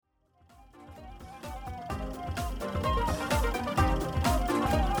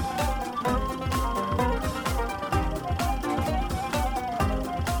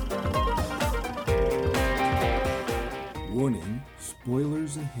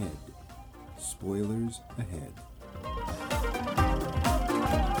Spoilers ahead. Spoilers ahead.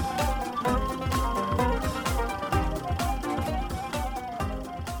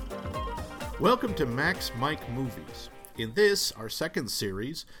 Welcome to Max Mike Movies. In this, our second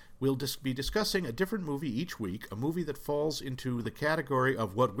series, we'll be discussing a different movie each week, a movie that falls into the category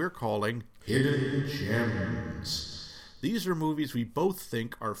of what we're calling Hidden Gems. These are movies we both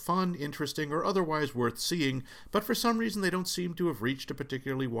think are fun, interesting, or otherwise worth seeing, but for some reason they don't seem to have reached a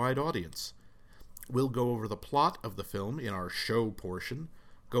particularly wide audience. We'll go over the plot of the film in our show portion,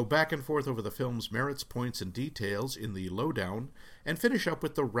 go back and forth over the film's merits, points, and details in the lowdown, and finish up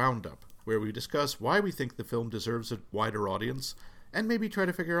with the roundup, where we discuss why we think the film deserves a wider audience, and maybe try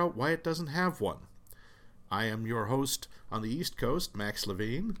to figure out why it doesn't have one. I am your host on the East Coast, Max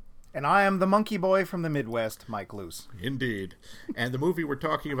Levine. And I am the monkey boy from the Midwest, Mike Luce. Indeed. And the movie we're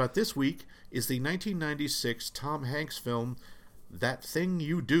talking about this week is the 1996 Tom Hanks film, That Thing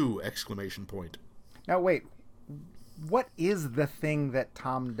You Do! ! Now wait, what is the thing that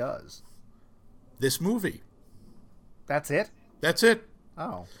Tom does? This movie. That's it? That's it.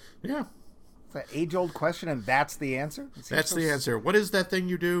 Oh. Yeah. It's an age-old question, and that's the answer? That's the answer. What is that thing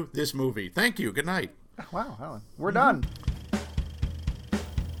you do? This movie. Thank you. Good night. Wow, Helen. We're done.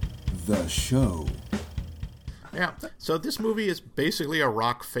 The show. Yeah, so this movie is basically a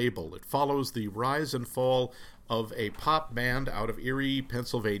rock fable. It follows the rise and fall of a pop band out of Erie,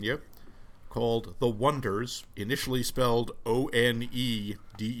 Pennsylvania, called The Wonders, initially spelled O-N-E-D-E-R-S,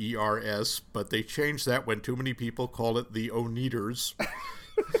 but they changed that when too many people call it the Oneaters.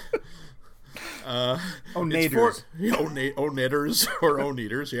 Oneaters. Oneaters, or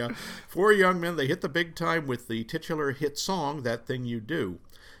Oneaters, yeah. Four young men, they hit the big time with the titular hit song, That Thing You Do.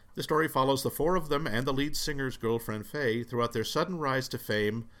 The story follows the four of them and the lead singer's girlfriend, Faye, throughout their sudden rise to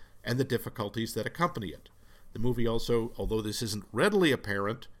fame and the difficulties that accompany it. The movie also, although this isn't readily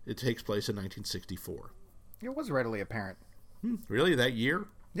apparent, it takes place in 1964. It was readily apparent. Really? That year?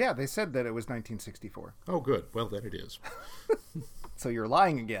 Yeah, they said that it was 1964. Oh, good. Well, then it is. So you're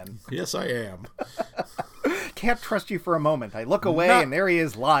lying again. Yes, I am. Can't trust you for a moment. I look away and there he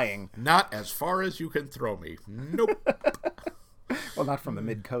is lying. Not as far as you can throw me. Nope. Well, not from the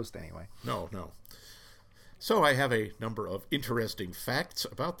mid-coast, anyway. No. So I have a number of interesting facts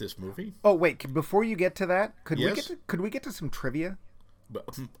about this movie. Oh, wait. Before you get to that, could Yes? we get to some trivia?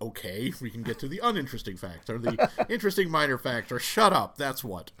 But, okay, we can get to the uninteresting facts, or the interesting minor facts, or shut up, that's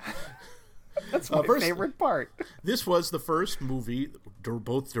what. That's my favorite part. This was the first movie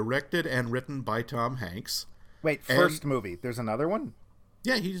both directed and written by Tom Hanks. Wait, first movie. There's another one?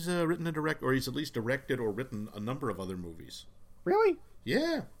 Yeah, he's written and or he's at least directed or written a number of other movies. Really?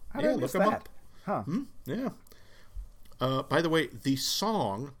 Yeah. How did I miss look him that? up. Huh. Yeah. By the way, the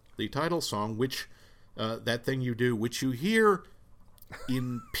song, the title song, which That Thing You Do, which you hear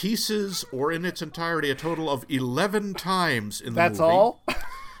in pieces or in its entirety a total of 11 times in the movie. That's all?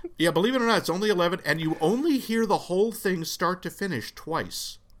 Yeah, believe it or not, it's only 11, and you only hear the whole thing start to finish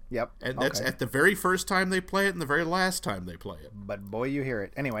twice. Yep. And that's at the very first time they play it and the very last time they play it. But boy, you hear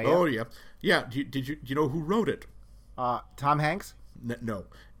it. Anyway. Oh, yeah. Yeah, do you know who wrote it? Tom Hanks? No.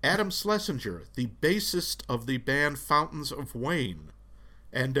 Adam Schlesinger, the bassist of the band Fountains of Wayne.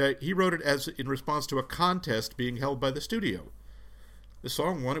 And he wrote it in response to a contest being held by the studio. The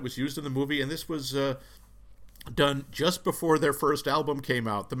song won. It was used in the movie, and this was done just before their first album came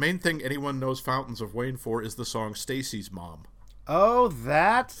out. The main thing anyone knows Fountains of Wayne for is the song Stacy's Mom. Oh,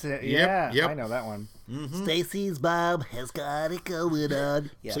 that's it. Yeah, Yep. I know that one. Mm-hmm. Stacy's mom has got it going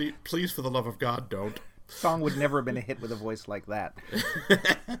on. Yeah. Please, for the love of God, don't. Song would never have been a hit with a voice like that.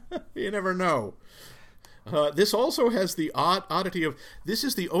 You never know. This also has the oddity of, this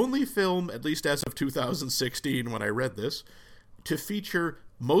is the only film, at least as of 2016 when I read this, to feature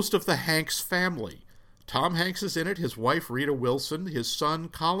most of the Hanks family. Tom Hanks is in it, his wife Rita Wilson, his son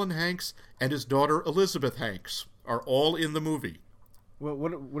Colin Hanks, and his daughter Elizabeth Hanks are all in the movie. Well,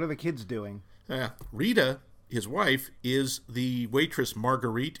 what are the kids doing? Rita, his wife, is the waitress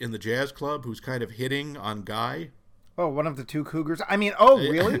Marguerite in the jazz club who's kind of hitting on Guy. Oh, one of the two cougars? I mean, oh,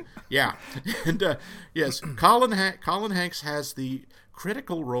 really? Yeah. And, yes, Colin Hanks has the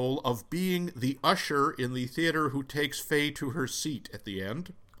critical role of being the usher in the theater who takes Faye to her seat at the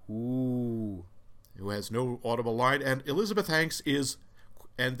end. Ooh. Who has no audible line. And Elizabeth Hanks is,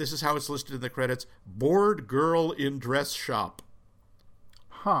 and this is how it's listed in the credits, bored girl in dress shop.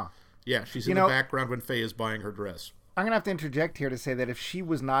 Huh. Yeah, she's in the background when Faye is buying her dress. I'm going to have to interject here to say that if she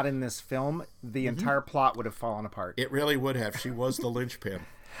was not in this film, the entire plot would have fallen apart. It really would have. She was the linchpin.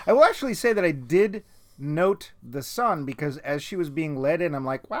 I will actually say that I did note the son, because as she was being led in, I'm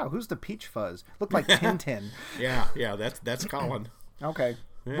like, wow, who's the peach fuzz? Looked like Tintin. Yeah, that's Colin. Okay.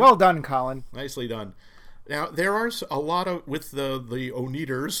 Yeah. Well done, Colin. Nicely done. Now there are a lot of with the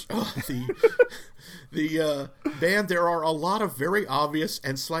Oneaters, the band. There are a lot of very obvious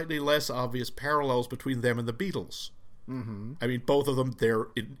and slightly less obvious parallels between them and the Beatles. Mm-hmm. I mean, both of them. Their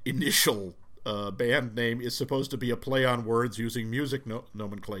initial band name is supposed to be a play on words using music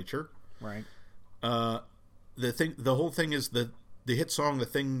nomenclature. Right. The whole thing is the hit song,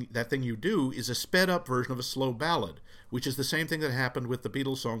 That Thing You Do, is a sped up version of a slow ballad, which is the same thing that happened with the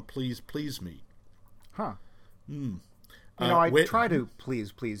Beatles song Please Please Me. Huh. I try to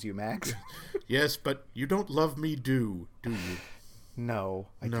please you, Max. Yes, but you don't love me, do you? No,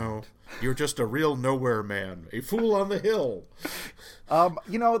 I No, don't. You're just a real nowhere man, a fool on the hill.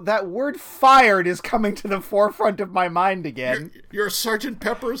 That word fired is coming to the forefront of my mind again. You're Sergeant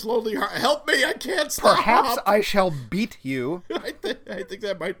Pepper's Lonely Heart. Help me, I can't stop. Perhaps I shall beat you. I think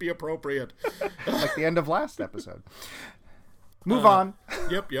that might be appropriate. Like the end of last episode. Move on.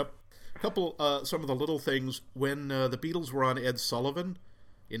 Yep. Some of the little things. When the Beatles were on Ed Sullivan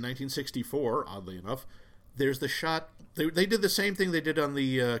in 1964, oddly enough, there's the shot. They did the same thing they did on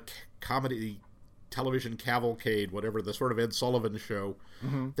the comedy television cavalcade, whatever, the sort of Ed Sullivan show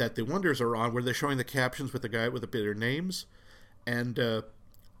that the Wonders are on, where they're showing the captions with the guy with their names. And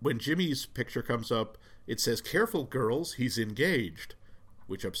when Jimmy's picture comes up, it says, "Careful, girls, he's engaged,"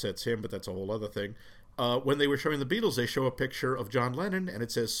 which upsets him, but that's a whole other thing. When they were showing the Beatles, they show a picture of John Lennon, and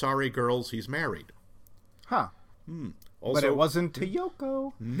it says, "Sorry, girls, he's married." Huh. Also, But it wasn't to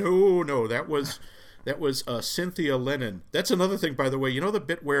Yoko. No, that was Cynthia Lennon. That's another thing, by the way. You know the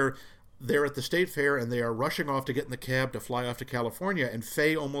bit where they're at the State Fair and they are rushing off to get in the cab to fly off to California, and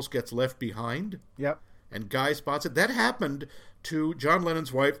Faye almost gets left behind? Yep. And Guy spots it. That happened to John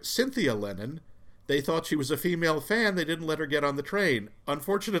Lennon's wife, Cynthia Lennon. They thought she was a female fan. They didn't let her get on the train.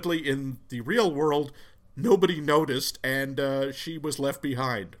 Unfortunately, in the real world, nobody noticed, and she was left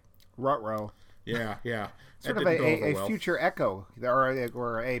behind. Ruh-roh. Yeah. Sort That of didn't go over a well. future echo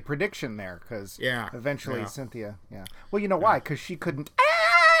or a prediction there, because eventually Cynthia. Yeah. Well, you know why? Because she couldn't.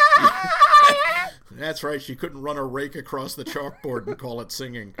 That's right. She couldn't run a rake across the chalkboard and call it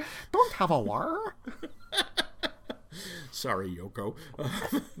singing. Don't have a war. Sorry, Yoko.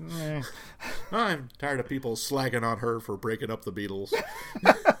 I'm tired of people slagging on her for breaking up the Beatles.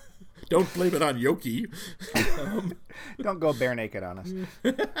 Don't blame it on Yoki. Don't go bare naked on us.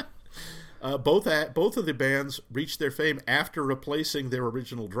 Both of the bands reached their fame after replacing their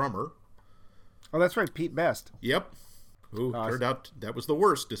original drummer. Oh, that's right, Pete Best. Yep. Who turned out that was the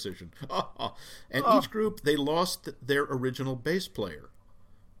worst decision. And each group, they lost their original bass player.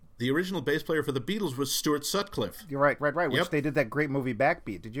 The original bass player for the Beatles was Stuart Sutcliffe. You're right. Which Yep. they did that great movie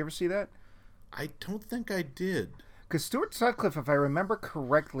Backbeat. Did you ever see that? I don't think I did. Because Stuart Sutcliffe, if I remember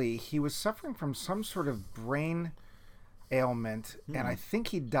correctly, he was suffering from some sort of brain ailment, and I think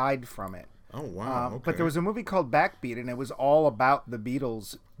he died from it. Oh, wow. Okay. But there was a movie called Backbeat, and it was all about the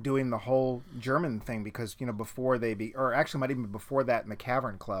Beatles doing the whole German thing because, before or actually might even be before that in the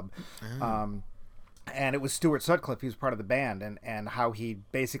Cavern Club. And it was Stuart Sutcliffe, he was part of the band, and how he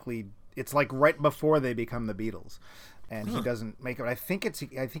basically, it's like right before they become the Beatles. And he doesn't make it. I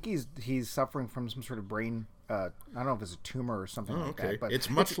think he's suffering from some sort of brain, I don't know if it's a tumor or something like that. But it's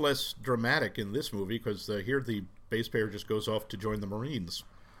much less dramatic in this movie because here the bass player just goes off to join the Marines.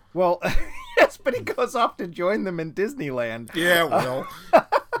 Well, yes, but he goes off to join them in Disneyland. Yeah, well,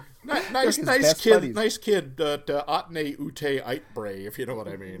 nice kid, Otne Ute Eitbray, if you know what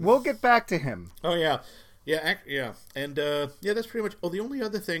I mean. We'll get back to him. Oh yeah, and that's pretty much. Oh, the only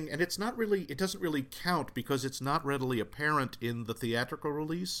other thing, and it doesn't really count because it's not readily apparent in the theatrical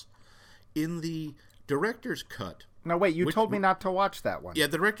release. In the director's cut. No, wait, you told me not to watch that one. Yeah,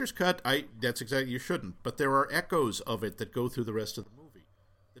 the director's cut. That's exactly, you shouldn't. But there are echoes of it that go through the rest of the movie.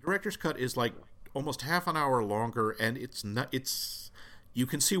 The director's cut is like almost half an hour longer, and you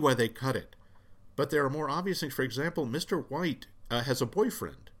can see why they cut it. But there are more obvious things. For example, Mr. White has a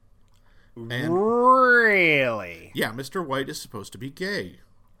boyfriend. And, really? Yeah, Mr. White is supposed to be gay.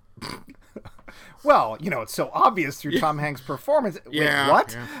 Well, it's so obvious through Tom Hanks' performance. Wait,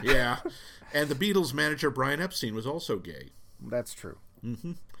 what? Yeah. And the Beatles' manager, Brian Epstein, was also gay. That's true.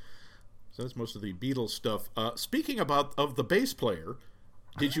 Mm-hmm. So that's most of the Beatles stuff. Speaking of the bass player,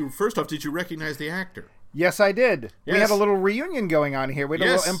 did you recognize the actor? Yes, I did. Yes. We had a little reunion going on here. We had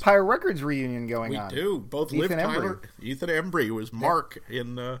a little Empire Records reunion going on. We do. Both Liv Tyler, Ethan Embry was Mark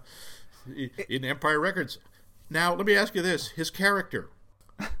in Empire Records. Now, let me ask you this. His character,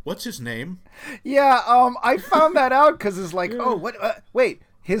 what's his name? Yeah, I found that out because it's like, oh, what? Wait,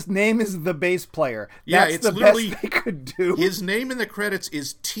 his name is the bass player. That's it's the literally best they could do. His name in the credits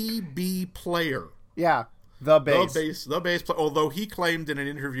is T.B. Player. Yeah. The bass. The bass player. Although he claimed in an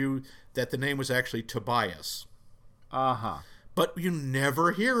interview that the name was actually Tobias. Uh-huh. But you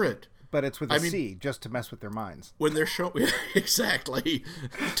never hear it. But it's with a C, just to mess with their minds. When they're showing... Exactly.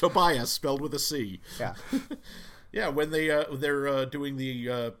 Tobias, spelled with a C. Yeah. Yeah, when they're doing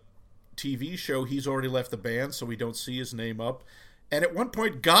the TV show, he's already left the band, so we don't see his name up. And at one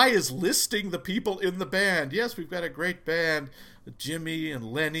point, Guy is listing the people in the band. Yes, we've got a great band. Jimmy and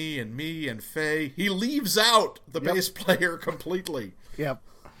Lenny and me and Faye. He leaves out the bass player completely. Yep.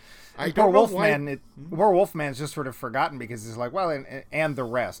 Poor Wolfman's just sort of forgotten because he's like, well, and the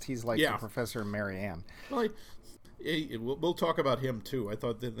rest. He's like the Professor and Mary Ann. Well, we'll talk about him, too. I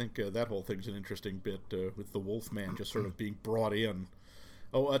think that whole thing's an interesting bit with the Wolfman just sort of being brought in.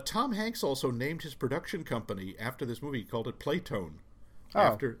 Oh, Tom Hanks also named his production company after this movie. He called it Playtone.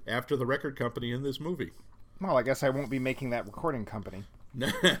 After the record company in this movie. Well, I guess I won't be making that recording company.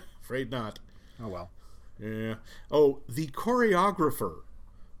 Afraid not. Oh, well. Yeah. Oh, the choreographer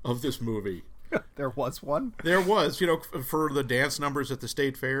of this movie. There was one? There was, for the dance numbers at the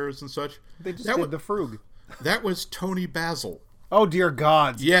state fairs and such. They just did the Frug. That was Tony Basil. Oh, dear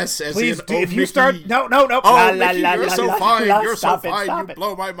God. Yes, as please, in, if Mickey. you start... No. Oh, Mickey, you're so fine. You're so fine. You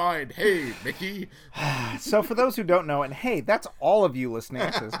blow my mind. Hey, Mickey. So for those who don't know, and hey, that's all of you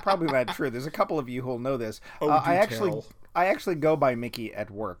listening to this. Probably not true. There's a couple of you who'll know this. I actually go by Mickey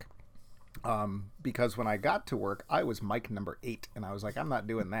at work. Because when I got to work, I was Mike number 8, and I was like, I'm not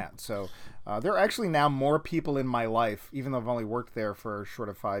doing that. So there are actually now more people in my life, even though I've only worked there for a short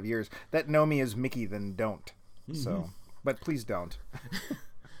of 5 years, that know me as Mickey than don't. Mm-hmm. So, but please don't.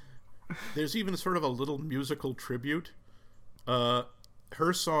 There's even sort of a little musical tribute.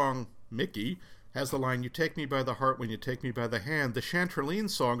 Her song, Mickey, has the line, "You take me by the heart when you take me by the hand." The Chanterline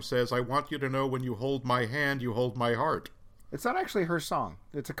song says, "I want you to know when you hold my hand, you hold my heart." It's not actually her song.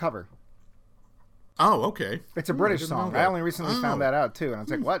 It's a cover. Oh, okay. It's a British song. I only recently found that out, too. And I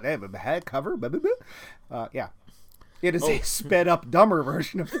was like, what? They have a cover? Yeah. It is a sped-up, dumber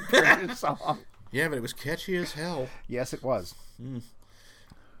version of the British song. Yeah, but it was catchy as hell. Yes, it was. Mm.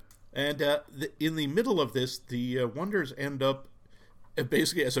 And in the middle of this, the Wonders end up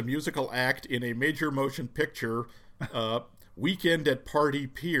basically as a musical act in a major motion picture, Weekend at Party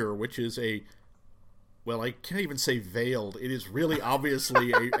Pier, which is well, I can't even say veiled. It is really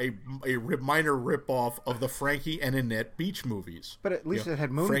obviously a minor ripoff of the Frankie and Annette Beach movies. But at least it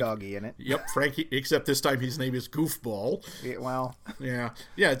had Moondoggy in it. Yep, Frankie, except this time his name is Goofball. Yeah, well. Yeah,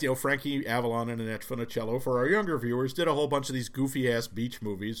 Frankie Avalon and Annette Funicello, for our younger viewers, did a whole bunch of these goofy-ass beach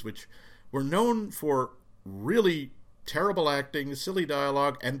movies, which were known for really terrible acting, silly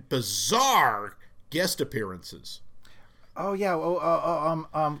dialogue, and bizarre guest appearances. Oh, yeah,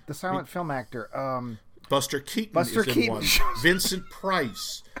 the silent film actor, Buster Keaton is in one. Vincent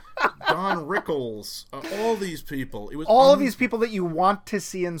Price, Don Rickles, all these people. It was all of these people that you want to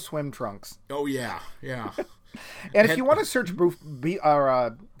see in swim trunks. Oh yeah. And if you want to search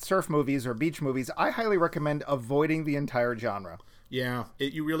surf movies or beach movies, I highly recommend avoiding the entire genre. Yeah,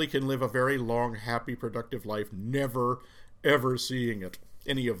 you really can live a very long, happy, productive life, never, ever seeing it.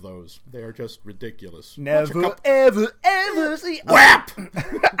 Any of those. They are just ridiculous. Never, ever see... Whap!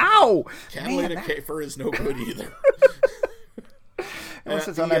 Ow! Catalina Kafer is no good either. Unless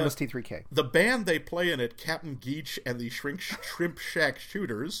it's on MST3K. The band they play in it, Captain Geach and the Shrimp Shack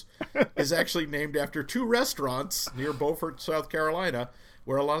Shooters, is actually named after 2 restaurants near Beaufort, South Carolina,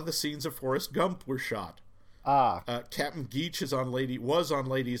 where a lot of the scenes of Forrest Gump were shot. Captain Geach was on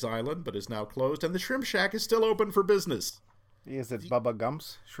Ladies Island, but is now closed, and the Shrimp Shack is still open for business. Is it Bubba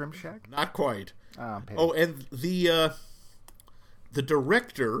Gump's Shrimp Shack? Not quite. And the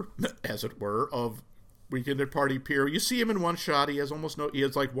director, as it were, of Weekend at Party Pier, you see him in one shot. He has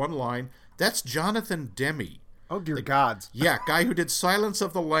like one line. That's Jonathan Demme. Oh, dear gods. Yeah, guy who did Silence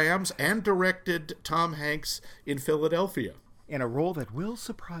of the Lambs and directed Tom Hanks in Philadelphia. In a role that will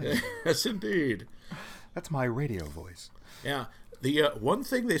surprise you. Yes, indeed. That's my radio voice. Yeah. The one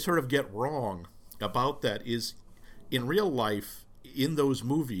thing they sort of get wrong about that is, in real life, in those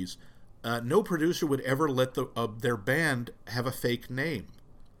movies, no producer would ever let their band have a fake name.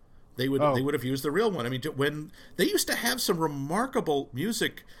 They would have used the real one. I mean, when they used to have some remarkable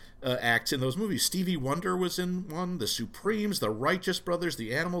music acts in those movies. Stevie Wonder was in one, the Supremes, the Righteous Brothers,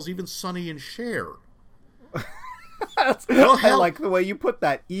 the Animals, even Sonny and Cher. I like the way you put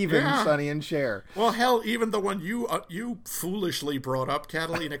that. Even Sonny and Cher. Well, hell, even the one you foolishly brought up,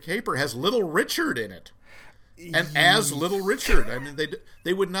 Catalina Kafer, has Little Richard in it. And as Little Richard. I mean,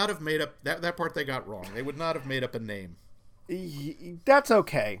 they would not have made up... That part they got wrong. They would not have made up a name. That's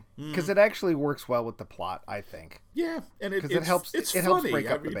okay, because it actually works well with the plot, I think. Yeah, and Because it helps. It's it funny. helps break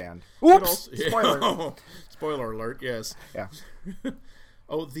up the mean, band. it Oops! also- Spoiler. Spoiler alert! Yes. Yeah.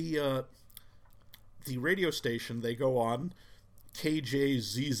 Oh, the radio station they go on,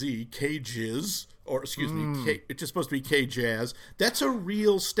 KJZZ, KJizz, or excuse me, it's just supposed to be KJazz. That's a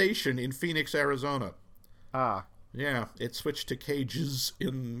real station in Phoenix, Arizona. Ah. Yeah, it switched to KJizz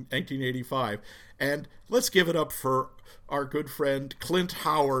in 1985. And let's give it up for our good friend Clint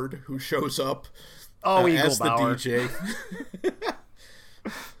Howard, who shows up as the Eaglebauer. DJ.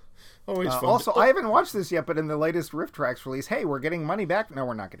 Always fun. Also, I haven't watched this yet, but in the latest Riff Tracks release, hey, we're getting money back. No,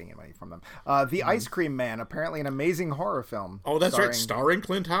 we're not getting any money from them. The Ice Cream Man, apparently an amazing horror film. Oh, that's right, starring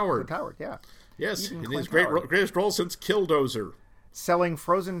Clint Howard. Clint Howard, yeah. Yes, Even in Clint his Howard. greatest role since Killdozer. Selling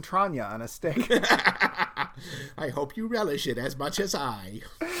frozen Tranya on a stick. I hope you relish it as much as I.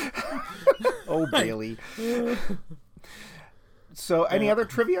 Oh, Bailey. So, any other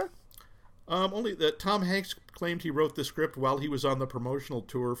trivia? Only that Tom Hanks claimed he wrote the script while he was on the promotional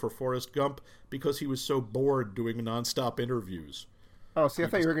tour for Forrest Gump because he was so bored doing nonstop interviews. Oh, see, I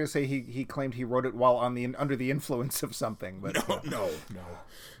thought you were going to say he claimed he wrote it while under the influence of something. But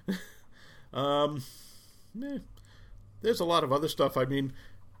No. There's a lot of other stuff. I mean,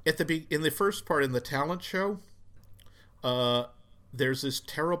 in the first part in the talent show, there's this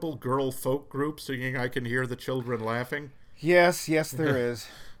terrible girl folk group singing "I Can Hear the Children Laughing." Yes, there is.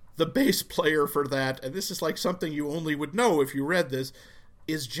 The bass player for that, and this is like something you only would know if you read this,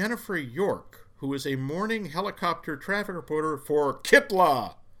 is Jennifer York, who is a morning helicopter traffic reporter for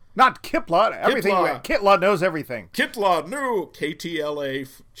Kitla. Not Kipla. Everything. Kitla knows everything. Kitla, new KTLA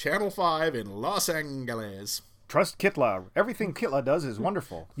Channel 5 in Los Angeles. Trust Kitla. Everything Kitla does is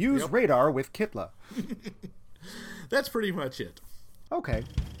wonderful. Use radar with Kitla. That's pretty much it. Okay.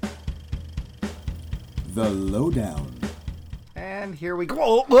 The Lowdown. And here we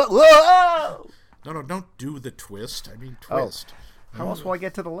go. Whoa! No, don't do the twist. I mean, twist. How else will I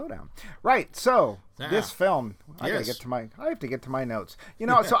get to the lowdown? Right. So this film, I have to get to my notes. You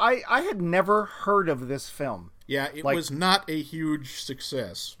know, so I had never heard of this film. Yeah, it was not a huge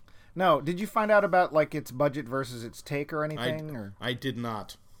success. No. Did you find out about like its budget versus its take or anything? I did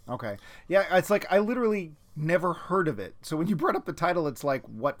not. Okay. Yeah, it's like I literally never heard of it. So when you brought up the title, it's like,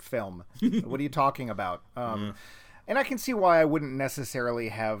 what film? What are you talking about? And I can see why I wouldn't necessarily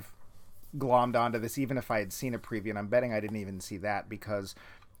have glommed onto this, even if I had seen a preview. And I'm betting I didn't even see that because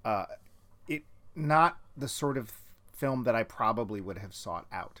it not the sort of film that I probably would have sought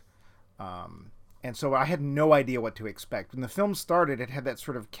out. And so I had no idea what to expect. When the film started, it had that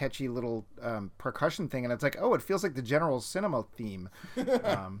sort of catchy little percussion thing, and it's like, oh, it feels like the General Cinema theme.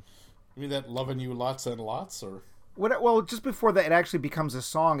 You mean that "Loving You Lots and Lots" or? Well, just before that, it actually becomes a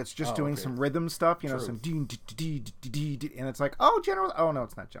song. It's just doing some rhythm stuff, you know, True. some and it's like, oh, General. Oh no,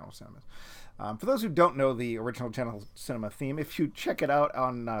 it's not General Cinema. For those who don't know the original General Cinema theme, if you check it out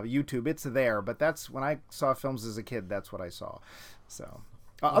on YouTube, it's there. But that's when I saw films as a kid. That's what I saw. So.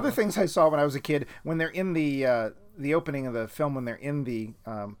 Other things I saw when I was a kid, when they're in the opening of the film, when they're in the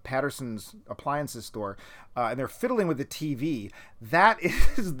Patterson's appliances store, and they're fiddling with the TV, that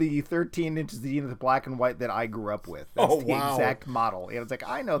is the 13 inches the black and white that I grew up with. That's the exact model. And it's like,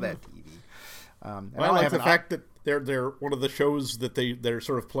 I know that TV. I like the fact that they're one of the shows that they're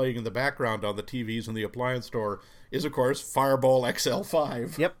sort of playing in the background on the TVs in the appliance store is, of course, Fireball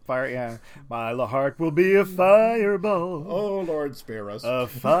XL5. Yep, my heart will be a fireball. Oh, Lord, spare us. A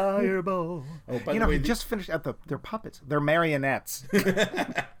fireball. By the way, he just finished at they're puppets. They're marionettes.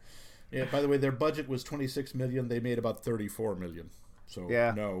 Yeah, by the way, their budget was $26 million. They made about $34 million. So,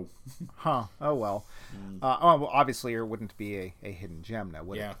 no. Huh. Oh, well. Well, obviously, it wouldn't be a hidden gem now,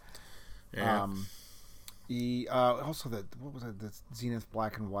 would it? Yeah. Also, what was it? The Zenith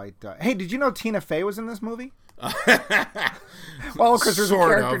Black and White. Hey, did you know Tina Fey was in this movie? Well, because there's a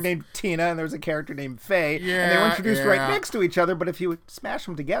character named Tina and there's a character named Fey, and they were introduced right next to each other. But if you smash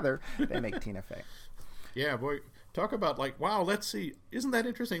them together, they make Tina Fey. Yeah, boy. Talk about wow, let's see. Isn't that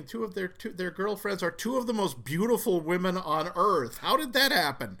interesting? Two of their girlfriends are two of the most beautiful women on earth. How did that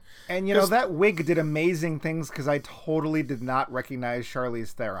happen? And you know, that wig did amazing things because I totally did not recognize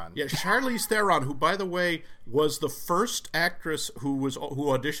Charlize Theron. Yeah, Charlize Theron, who, by the way, was the first actress who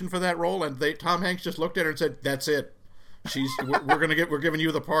auditioned for that role, and Tom Hanks just looked at her and said, "That's it. We're giving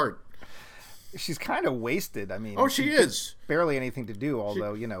you the part." She's kind of wasted. I mean, she is barely anything to do.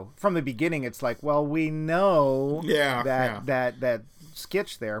 Although from the beginning, it's like, well, we know that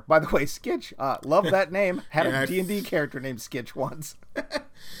Skitch there. By the way, Skitch, love that name. Had a D&D character named Skitch once.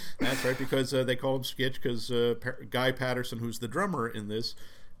 That's right, because they call him Skitch because Guy Patterson, who's the drummer in this,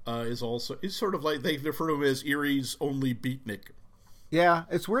 is sort of like they refer to him as Erie's only beatnik. Yeah,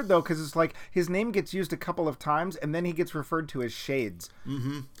 it's weird though because it's like his name gets used a couple of times and then he gets referred to as Shades.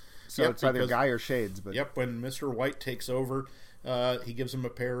 Mm-hmm. So it's either Guy or Shades. But yep, when Mr. White takes over, he gives him a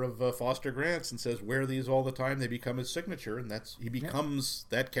pair of Foster Grants and says, "Wear these all the time." They become his signature, and he becomes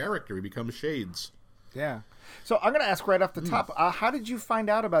that character. He becomes Shades. Yeah. So I'm going to ask right off the top, how did you find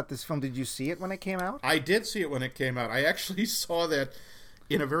out about this film? Did you see it when it came out? I did see it when it came out. I actually saw that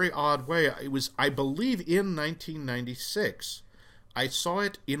in a very odd way. It was, I believe, in 1996. I saw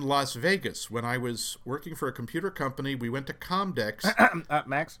it in Las Vegas when I was working for a computer company. We went to Comdex.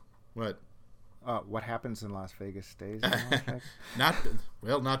 Max? What? What happens in Las Vegas stays in Las Vegas?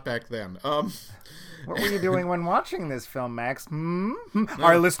 Not back then. What were you doing when watching this film, Max?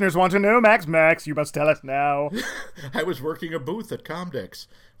 Our listeners want to know, Max. Max, you must tell us now. I was working a booth at Comdex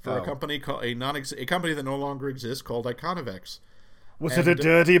for a company called a company that no longer exists called Iconovex. Was it a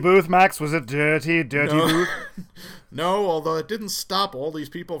dirty booth, Max? Was it dirty booth? No, although it didn't stop all these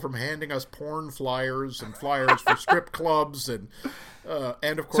people from handing us porn flyers and flyers for strip clubs and of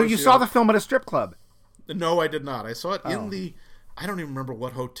course. So you saw the film at a strip club? No, I did not. I saw it in the. I don't even remember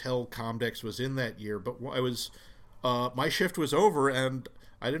what hotel Comdex was in that year, but I was. My shift was over, and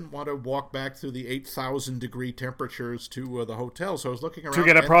I didn't want to walk back through the 8,000-degree temperatures to the hotel, so I was looking around. To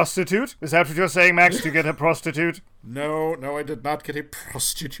get a prostitute? Is that what you're saying, Max? To get a prostitute? No, I did not get a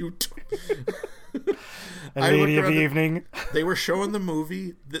prostitute. A lady of the evening. They were showing the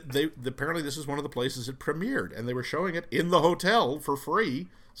movie. Apparently this is one of the places it premiered, and they were showing it in the hotel for free,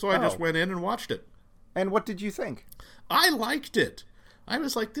 so I just went in and watched it. And what did you think? I liked it. I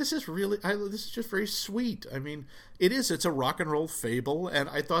was like, this is just very sweet. I mean, it's a rock and roll fable, and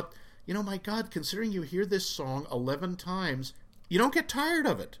I thought, my God, considering you hear this song 11 times, you don't get tired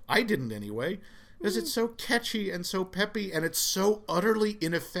of it. I didn't anyway, because it's so catchy and so peppy, and it's so utterly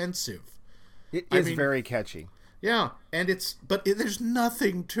inoffensive. It is very catchy. Yeah, and there's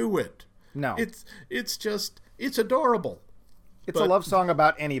nothing to it. No. It's adorable. It's a love song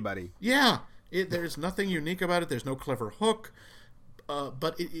about anybody. Yeah, there's nothing unique about it. There's no clever hook.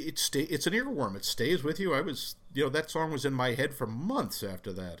 But it's an earworm. It stays with you. That song was in my head for months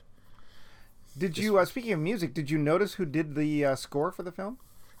after that. Did you, speaking of music, did you notice who did the score for the film?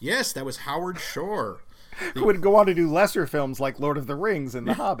 Yes, that was Howard Shore. Who would go on to do lesser films like Lord of the Rings and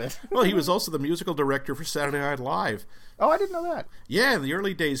The Hobbit. Well, he was also the musical director for Saturday Night Live. Oh, I didn't know that. Yeah, in the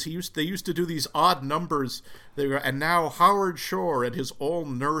early days, they used to do these odd numbers. And now Howard Shore and his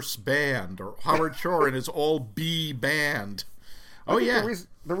all-nurse band, or Howard Shore and his all-bee band. Oh, yeah.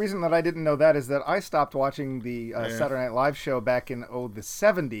 The reason that I didn't know that is that I stopped watching the Saturday Night Live show back in, the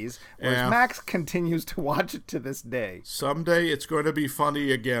 70s, whereas Max continues to watch it to this day. Someday it's going to be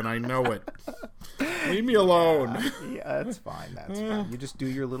funny again. I know it. Leave me alone. Yeah, that's fine. That's fine. You just do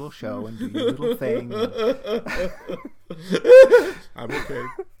your little show and do your little thing. I'm okay.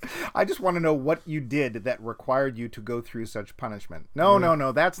 I just want to know what you did that required you to go through such punishment.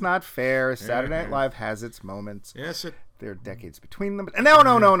 No, that's not fair. Saturday Night Live has its moments. Yes, there are decades between them. No,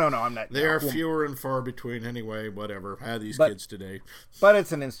 I'm not. They are fewer and far between anyway, whatever. These kids today. But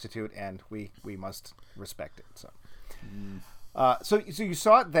it's an institute, and we must respect it. So you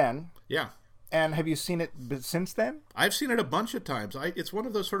saw it then. Yeah. And have you seen it since then? I've seen it a bunch of times. It's one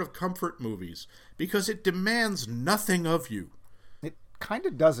of those sort of comfort movies because it demands nothing of you. It kind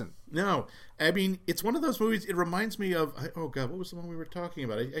of doesn't. No. I mean, it's one of those movies, it reminds me of, oh God, what was the one we were talking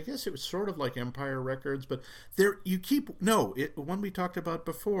about? I guess it was sort of like Empire Records, but one we talked about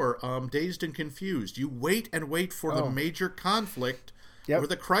before, Dazed and Confused. You wait and wait for the major conflict or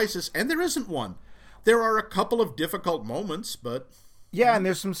the crisis, and there isn't one. There are a couple of difficult moments, but... Yeah, and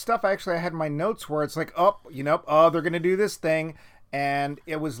there's some stuff I had in my notes where it's like, they're going to do this thing. And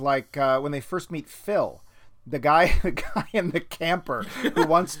it was like when they first meet Phil, the guy in the camper who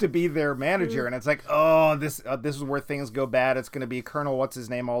wants to be their manager. And it's like, this is where things go bad. It's going to be Colonel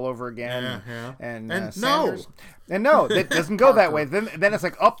What's-His-Name all over again. And Sanders. And no, that doesn't go that way. Then it's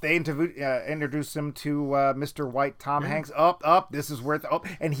like, they introduce him to Mr. White, Tom Hanks. This is where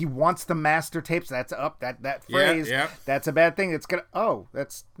and he wants the master tapes. That's that phrase. Yeah. That's a bad thing. It's gonna.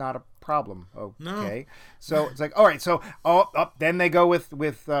 That's not a problem. Okay. No. So it's like, all right. So then they go with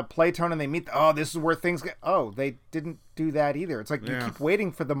Playtone and they meet. This is where things get. They didn't do that either. It's like you keep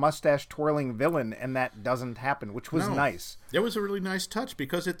waiting for the mustache twirling villain, and that doesn't happen, which was nice. It was a really nice touch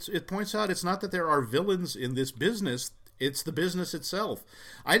because it points out it's not that there are villains in this business; it's the business itself.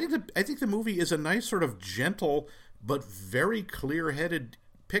 I think the movie is a nice sort of gentle but very clear-headed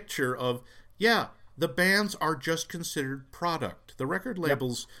picture of the bands are just considered product. The record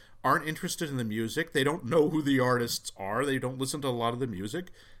labels aren't interested in the music. They don't know who the artists are. They don't listen to a lot of the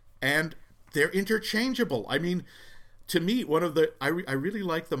music. and they're interchangeable. I mean, to me, one of the I really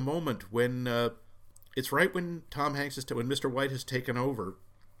like the moment when it's right when Tom Hanks when Mr. White has taken over,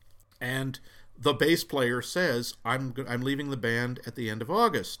 and the bass player says, I'm leaving the band at the end of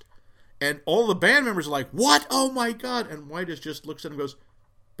August. And all the band members are like, what? Oh my God. And White just looks at him and goes,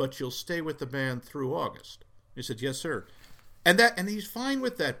 but you'll stay with the band through August. He said, yes, sir. And he's fine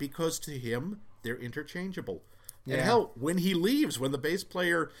with that because to him, they're interchangeable. Yeah. And hell, when he leaves, when the bass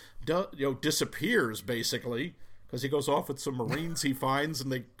player disappears, basically, because he goes off with some Marines he finds,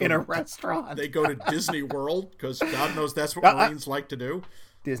 and they go in a restaurant. They go to Disney World, because God knows that's what Marines like to do.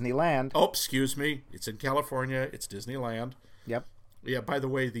 Disneyland. Oh, excuse me. It's in California. It's Disneyland. Yep. Yeah, by the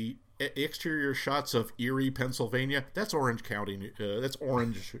way, the exterior shots of Erie, Pennsylvania, that's Orange County.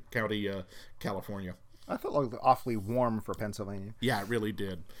 California. I thought it looked awfully warm for Pennsylvania. Yeah, it really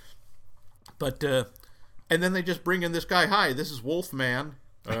did. But, and then they just bring in this guy. Hi, this is Wolfman.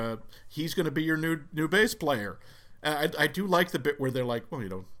 He's going to be your new bass player. I do like the bit where they're like,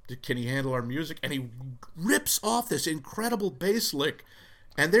 well, can he handle our music? And he rips off this incredible bass lick.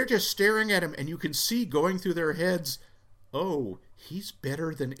 And they're just staring at him, and you can see going through their heads, oh, he's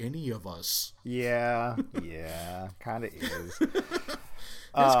better than any of us. Yeah, kind of is.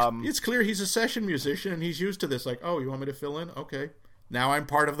 It's clear he's a session musician, and he's used to this. Like, oh, you want me to fill in? Okay. Now I'm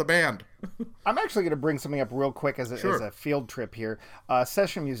part of the band. I'm actually going to bring something up real quick as a field trip here.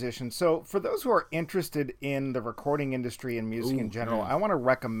 Session musician. So for those who are interested in the recording industry and music in general, I want to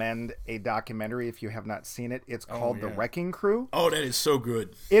recommend a documentary if you have not seen it. It's called The Wrecking Crew. Oh, that is so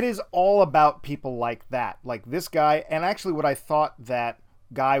good. It is all about people like that, like this guy, and actually what I thought that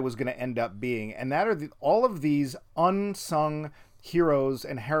guy was going to end up being. And that are all of these unsung heroes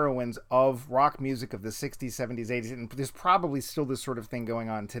and heroines of rock music of the 60s, 70s, 80s, and there's probably still this sort of thing going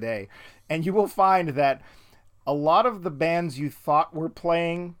on today. And you will find that a lot of the bands you thought were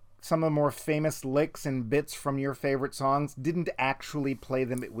playing some of the more famous licks and bits from your favorite songs didn't actually play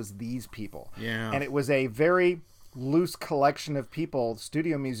them. It was these people. Yeah. And it was a very loose collection of people,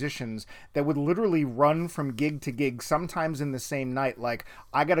 studio musicians, that would literally run from gig to gig, sometimes in the same night. Like,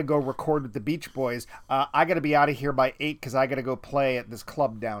 I got to go record with the Beach Boys. I got to be out of here by 8 because I got to go play at this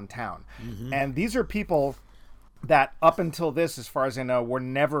club downtown. Mm-hmm. And these are people that, up until this, as far as I know, were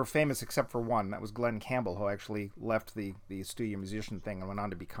never famous except for one. That was Glenn Campbell, who actually left the studio musician thing and went on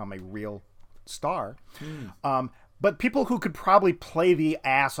to become a real star. But people who could probably play the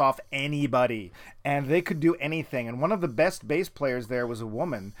ass off anybody, and they could do anything. And one of the best bass players there was a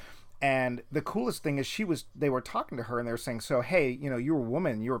woman. And the coolest thing is they were talking to her and they were saying, so, hey, you were a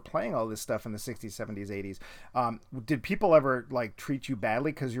woman, you were playing all this stuff in the 60s, 70s, 80s. Did people ever treat you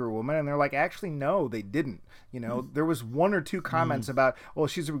badly because you were a woman? And they're like, actually, no, they didn't. There was one or two comments about, well,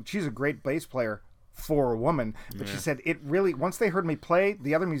 she's a great bass player for a woman, but she said it really, once they heard me play,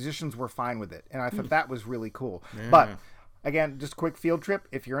 the other musicians were fine with it, and I thought that was really cool. But again, just a quick field trip,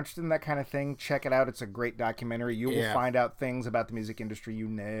 if you're interested in that kind of thing, check it out. It's a great documentary. You will find out things about the music industry you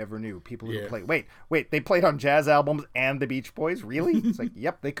never knew. People who play, wait, they played on jazz albums and the Beach Boys? Really? It's like,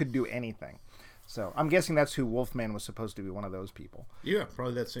 yep, they could do anything. So I'm guessing that's who Wolfman was supposed to be, one of those people. Yeah,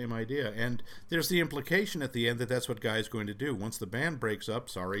 probably that same idea. And there's the implication at the end that that's what Guy's going to do. Once the band breaks up,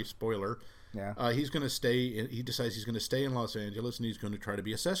 sorry, spoiler, he's going to stay. He decides he's going to stay in Los Angeles, and he's going to try to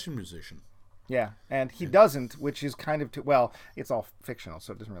be a session musician. Yeah, and he doesn't, which is kind of it's all fictional,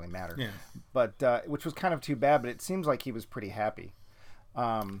 so it doesn't really matter. Yeah. But which was kind of too bad. But it seems like he was pretty happy.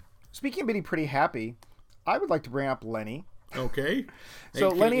 Speaking of being pretty happy, I would like to bring up Lenny. Okay. So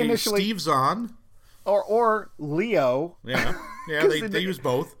Lenny initially, Steve Zahn, or Leo. Yeah. They use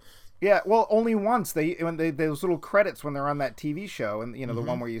both. Yeah, well, only once those little credits when they're on that TV show, and the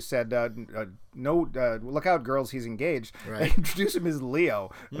one where you said, "No, look out, girls, he's engaged." Right. They introduce him as Leo,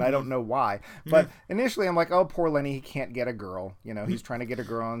 and I don't know why. But initially, I'm like, "Oh, poor Lenny, he can't get a girl." He's trying to get a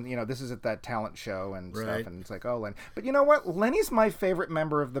girl, and this is at that talent show and stuff, and it's like, "Oh, Lenny." But you know what? Lenny's my favorite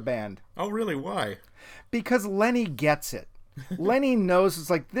member of the band. Oh, really? Why? Because Lenny gets it. Lenny knows it's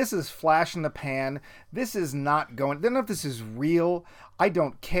like, this is flash in the pan. This is not going. I don't know if this is real. I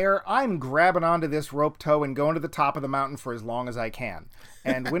don't care. I'm grabbing onto this rope tow and going to the top of the mountain for as long as I can.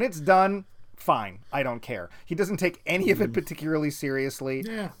 And when it's done, fine. I don't care. He doesn't take any of it particularly seriously.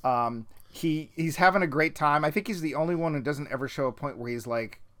 Yeah. He's having a great time. I think he's the only one who doesn't ever show a point where he's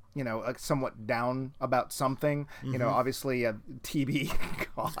like, somewhat down about something. Obviously, TB,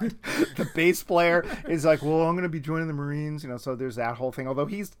 God, the bass player is like, well, I'm going to be joining the Marines, so there's that whole thing. Although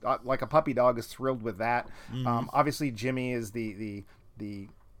he's like a puppy dog, is thrilled with that. Obviously, Jimmy is the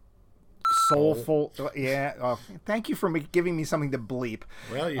soulful. Yeah. Oh, thank you for giving me something to bleep.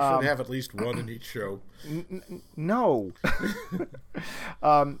 Well, you should have at least one in each show. No.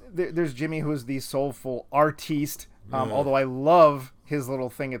 There's Jimmy, who is the soulful artiste. Although I love his little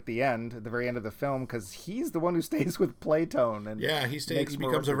thing at the end, at the very end of the film, because he's the one who stays with Playtone. And yeah, he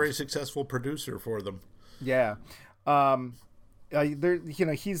becomes a very successful producer for them. Yeah. He's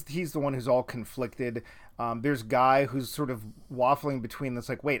the one who's all conflicted. There's Guy who's sort of waffling between this,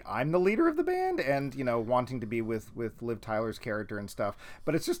 like, wait, I'm the leader of the band, and wanting to be with Liv Tyler's character and stuff.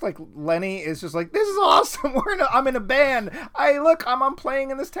 But it's just like Lenny is just like, this is awesome. I'm in a band. I'm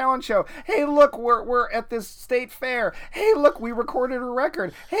playing in this talent show. Hey, look, we're at this state fair. Hey, look, we recorded a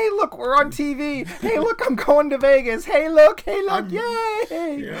record. Hey, look, we're on TV. Hey, look, I'm going to Vegas. Hey, look,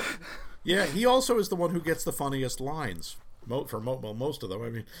 yay! Yeah, he also is the one who gets the funniest lines for most of them. I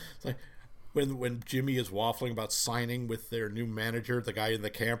mean, it's like when Jimmy is waffling about signing with their new manager, the guy in the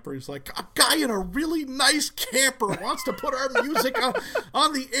camper, he's like, a guy in a really nice camper wants to put our music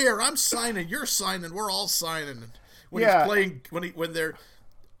on the air. I'm signing, you're signing, we're all signing. When he's playing, when they're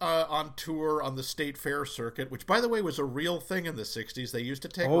on tour on the state fair circuit, which by the way was a real thing in the 60s. They used to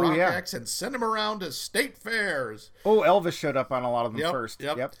take rock acts and send them around to state fairs. Oh, Elvis showed up on a lot of them first.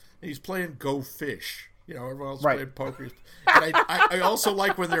 Yep. He's playing Go Fish. Everyone else playing poker. And I also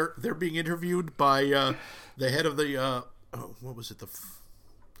like when they're being interviewed by the head of the what was it, the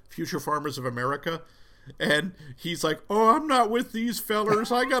Future Farmers of America, and he's like, "Oh, I'm not with these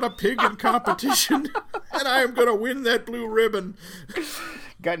fellers. I got a pig in competition, and I am gonna win that blue ribbon."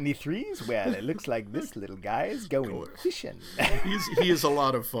 Got any threes? Well, it looks like this little guy is going fishing. He is a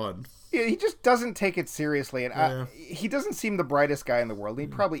lot of fun. He just doesn't take it seriously, and he doesn't seem the brightest guy in the world. He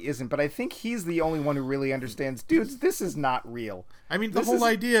probably isn't, but I think he's the only one who really understands, dudes, this is not real. I mean, the whole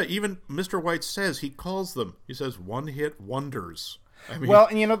idea, even Mr. White says, he calls them, he says, one-hit wonders. I mean, well,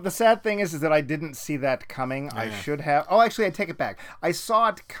 and the sad thing is that I didn't see that coming. I should have. Oh, actually, I take it back. I saw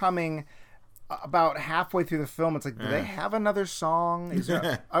it coming about halfway through the film. It's like, do they have another song?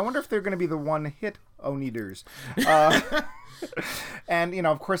 I wonder if they're going to be the one-hit Oneaters. And,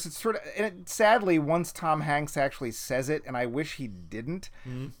 of course, it's sort of, sadly, once Tom Hanks actually says it, and I wish he didn't,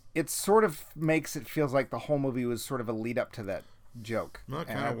 it sort of makes it feels like the whole movie was sort of a lead up to that joke. Well, it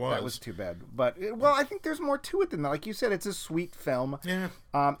kind of was. That was too bad. But, I think there's more to it than that. Like you said, it's a sweet film. Yeah.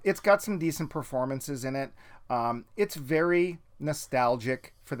 It's got some decent performances in it. It's very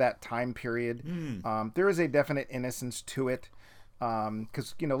nostalgic for that time period. There is a definite innocence to it.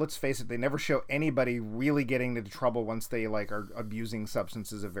 Because, let's face it, they never show anybody really getting into trouble once they, are abusing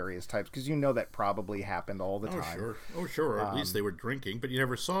substances of various types. Because that probably happened all the time. Oh, sure. Or at least they were drinking, but you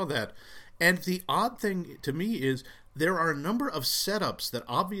never saw that. And the odd thing to me is there are a number of setups that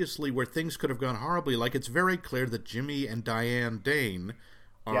obviously where things could have gone horribly. Like, it's very clear that Jimmy and Diane Dane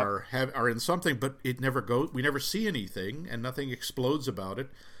are in something, but it never goes. We never see anything, and nothing explodes about it.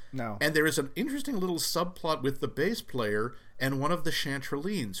 No. And there is an interesting little subplot with the bass player and one of the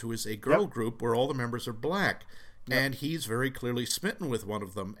Chantrellines, who is a girl group where all the members are black. And he's very clearly smitten with one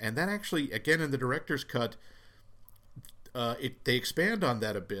of them. And that actually, again, in the director's cut, they expand on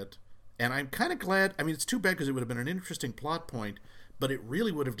that a bit. And I'm kind of glad. I mean, it's too bad because it would have been an interesting plot point, but it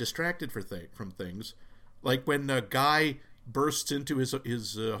really would have distracted from things. Like when a guy bursts into his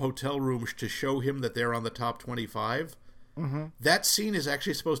hotel room to show him that they're on the top 25. That scene is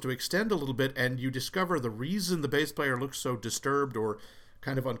actually supposed to extend a little bit, and you discover the reason the bass player looks so disturbed or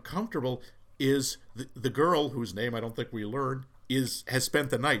kind of uncomfortable is the girl, whose name I don't think we learn, has spent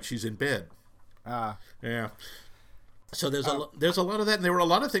the night. She's in bed. Yeah. So there's a lot of that, and there were a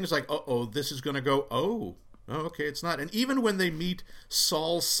lot of things like, this is going to go, oh, okay, it's not. And even when they meet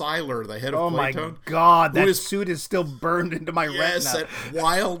Saul Seiler, the head of Playtone. Oh my God, that suit is still burned into my retina. Yes, that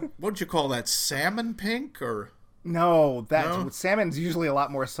wild, what'd you call that, salmon pink or... No, salmon's usually a lot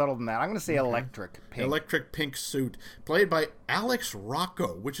more subtle than that. I'm going to say electric pink. Electric pink suit, played by Alex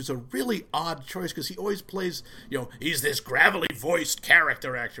Rocco, which is a really odd choice because he always plays, he's this gravelly-voiced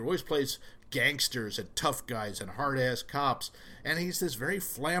character actor, always plays gangsters and tough guys and hard-ass cops, and he's this very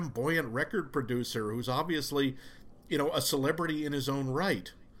flamboyant record producer who's obviously, a celebrity in his own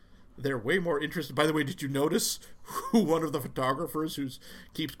right. They're way more interested. By the way, did you notice who one of the photographers who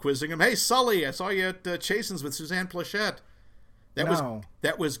keeps quizzing him? Hey, Sully, I saw you at Chasen's with Suzanne Plachette.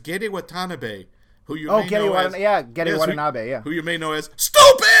 That was Gede Watanabe, who you may know as... Gede Watanabe, who you may know as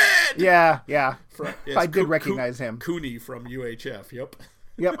Stupid! Yeah. I did recognize him. Cooney from UHF, yep.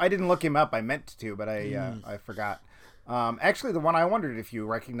 Yep, I didn't look him up. I meant to, but I forgot. Actually, the one I wondered if you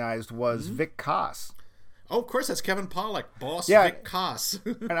recognized was Vic Koss. Oh, of course, that's Kevin Pollak, Boss Yeah. Vic Koss.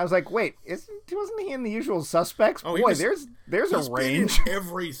 And I was like, wait, wasn't he in The Usual Suspects? Oh, Boy, there's he's a range. been in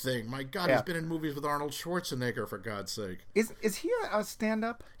everything. My God, Yeah. he's been in movies with Arnold Schwarzenegger, for God's sake. Is he a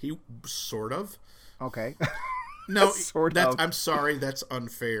stand-up? He sort of. Okay. No, Sort of. I'm sorry, that's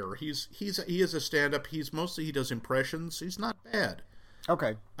unfair. He is a stand-up. He does impressions. He's not bad.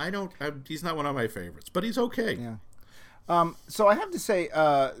 Okay. He's not one of my favorites, but he's okay. Yeah. So I have to say,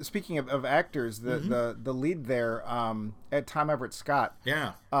 speaking of actors, the lead there, at Tom Everett Scott.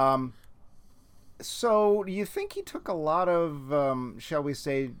 Yeah. So do you think he took a lot of, shall we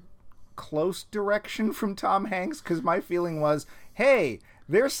say, close direction from Tom Hanks? Because my feeling was, hey,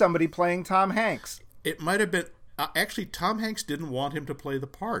 there's somebody playing Tom Hanks. It might have been... actually, Tom Hanks didn't want him to play the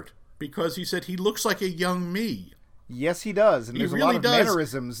part because he said he looks like a young me. Yes, he does. And there's He a lot really of does.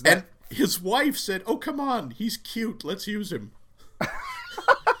 mannerisms that... And his wife said, "Oh, come on, he's cute. Let's use him."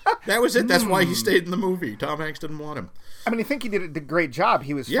 That was it. That's why he stayed in the movie. Tom Hanks didn't want him. I mean, I think he did a great job.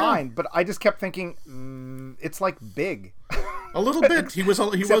 He was fine, but I just kept thinking, it's like Big. A little bit. He was a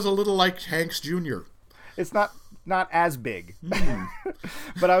little like Hanks Jr. It's not as big.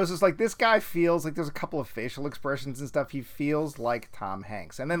 But I was just like, this guy feels like there's a couple of facial expressions and stuff. He feels like Tom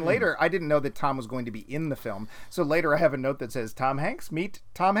Hanks. And then later, I didn't know that Tom was going to be in the film. So later I have a note that says, Tom Hanks, meet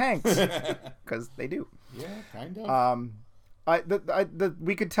Tom Hanks. Because they do. Yeah, kind of.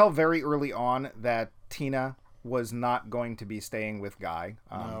 We could tell very early on that Tina was not going to be staying with Guy.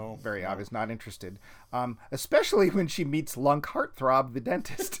 Very obvious, not interested. Especially when she meets Lunk Heartthrob, the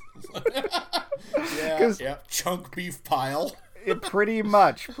dentist. Yeah. Chunk beef pile. Pretty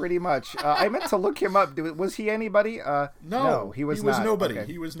much. I meant to look him up. Was he anybody? No, he was not. Nobody.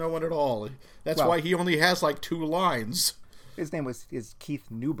 Okay. He was no one at all. That's why he only has like 2 lines. His name is Keith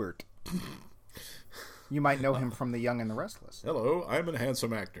Newbert. You might know him from The Young and the Restless. Hello, I'm a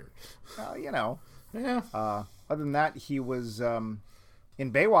handsome actor. Yeah. Other than that, he was in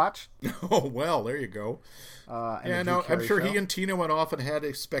Baywatch. Oh, well, there you go. I'm sure he and Tina went off and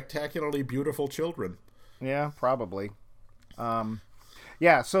had spectacularly beautiful children. Yeah, probably. So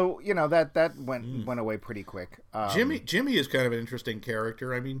that went away pretty quick. Jimmy is kind of an interesting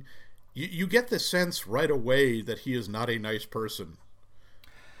character. I mean, you get the sense right away that he is not a nice person.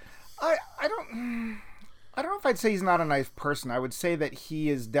 I don't know if I'd say he's not a nice person. I would say that he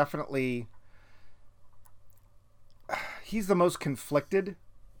is definitely... He's the most conflicted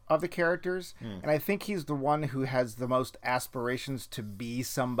of the characters, and I think he's the one who has the most aspirations to be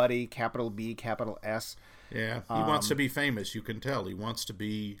somebody, capital B, capital S. Yeah, he wants to be famous, you can tell. He wants to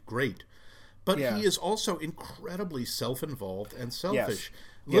be great. But he is also incredibly self-involved and selfish.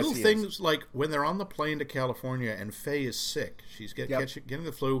 Little things like when they're on the plane to California and Faye is sick. She's getting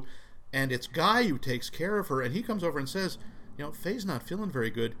the flu, and it's Guy who takes care of her, and he comes over and says, Faye's not feeling very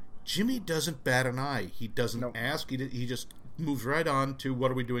good. Jimmy doesn't bat an eye. He doesn't ask. He just moves right on to what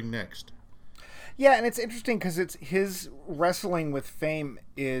are we doing next. Yeah, and it's interesting because it's his wrestling with fame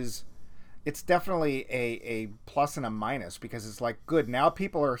it's definitely a plus and a minus, because it's like, good, now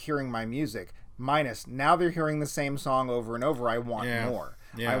people are hearing my music. Minus, now they're hearing the same song over and over. I want more.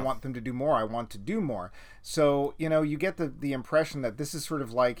 Yeah. I want them to do more. I want to do more. So, you get the impression that this is sort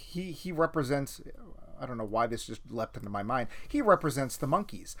of like he represents... I don't know why this just leapt into my mind. He represents the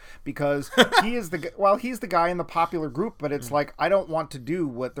Monkees, because he's the guy in the popular group, but it's like, I don't want to do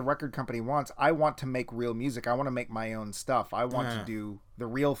what the record company wants. I want to make real music. I want to make my own stuff. I want to do the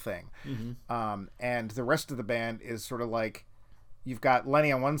real thing. Mm-hmm. And the rest of the band is sort of like, you've got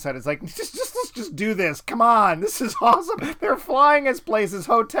Lenny on one side. It's like, let's just do this. Come on. This is awesome. They're flying us places,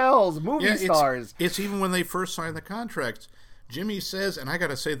 hotels, movie stars. It's even when they first signed the contracts, Jimmy says, and I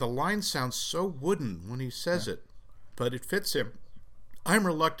gotta say, the line sounds so wooden when he says it, but it fits him. I'm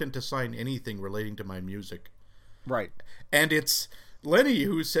reluctant to sign anything relating to my music. Right. And it's Lenny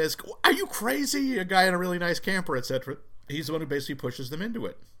who says, are you crazy? A guy in a really nice camper, etc. He's the one who basically pushes them into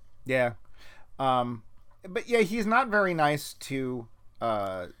it. Yeah. But yeah, he's not very nice to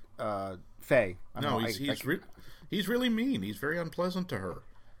Faye. He's really mean. He's very unpleasant to her.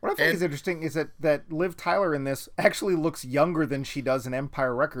 What I think is interesting is that Liv Tyler in this actually looks younger than she does in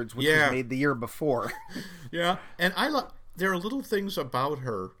Empire Records, which was made the year before. Yeah, and there are little things about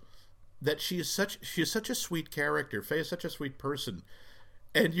her that she is such a sweet character. Faye is such a sweet person,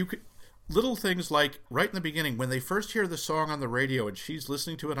 and you could little things like right in the beginning when they first hear the song on the radio and she's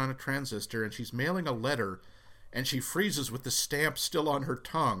listening to it on a transistor and she's mailing a letter, and she freezes with the stamp still on her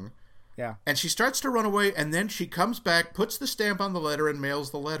tongue. Yeah. And she starts to run away, and then she comes back, puts the stamp on the letter, and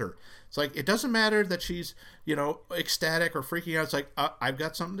mails the letter. It's like, it doesn't matter that she's, ecstatic or freaking out. It's like, I've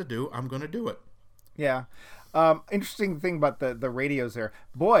got something to do. I'm going to do it. Yeah. Interesting thing about the radios there.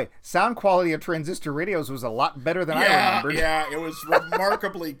 Boy, sound quality of transistor radios was a lot better than I remembered. Yeah, it was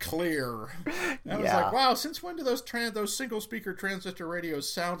remarkably clear. I was like, wow, since when do those single speaker transistor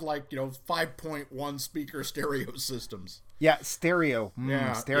radios sound like 5.1 speaker stereo systems? Yeah, stereo.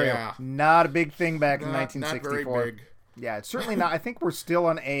 Stereo. Yeah. Not a big thing back in 1964. Not very big. Yeah, it's certainly not. I think we're still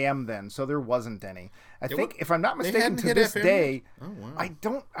on AM then, so there wasn't any. I think, if I'm not they mistaken, hadn't to hit this FM day, yet? Oh, wow.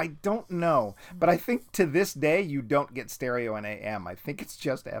 I don't know, but I think to this day you don't get stereo in AM. I think it's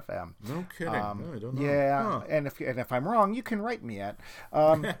just FM. No kidding. No, I don't know. Yeah, Huh. and if I'm wrong, you can write me at.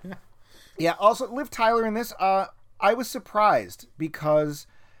 Yeah. Also, Liv Tyler in this, I was surprised because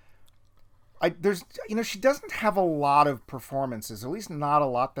she doesn't have a lot of performances, at least not a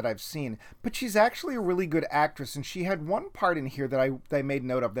lot that I've seen, but she's actually a really good actress, and she had one part in here that I made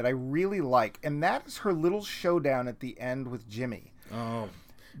note of that I really like, and that is her little showdown at the end with Jimmy. Oh,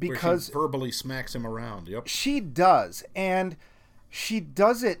 because where she verbally smacks him around. Yep. She does, and she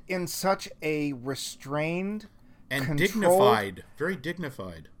does it in such a restrained and controlled, dignified, very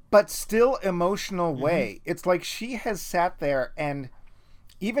dignified, but still emotional way. It's like she has sat there and,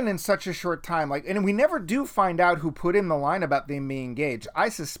 even in such a short time, and we never do find out who put in the line about them being engaged. I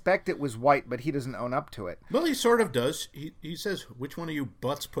suspect it was White, but he doesn't own up to it. Well, he sort of does. He says, which one of you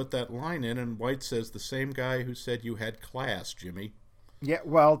butts put that line in? And White says, the same guy who said you had class, Jimmy. Yeah,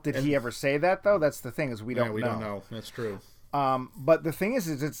 well, did he ever say that, though? That's the thing, is we don't know. We don't know. That's true. But the thing is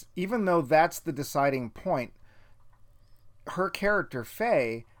it's even though that's the deciding point, her character,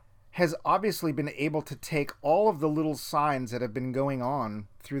 Faye, has obviously been able to take all of the little signs that have been going on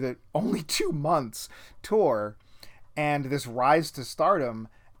through the only 2 months tour and this rise to stardom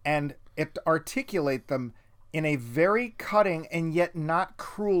and articulate them in a very cutting and yet not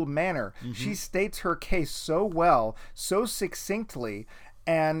cruel manner. Mm-hmm. She states her case so well, so succinctly,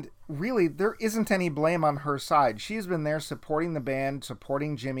 and really there isn't any blame on her side. She's been there supporting the band,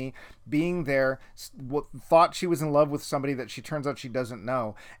 supporting Jimmy, being there, thought she was in love with somebody that she turns out she doesn't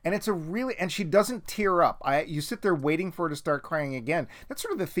know. And it's and she doesn't tear up. You sit there waiting for her to start crying again. That's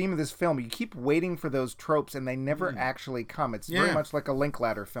sort of the theme of this film. You keep waiting for those tropes and they never actually come. It's very much like a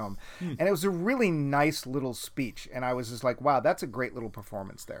Linklater film. And it was a really nice little speech. And I was just like, wow, that's a great little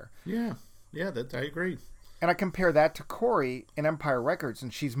performance there. Yeah, I agree. And I compare that to Corey in Empire Records,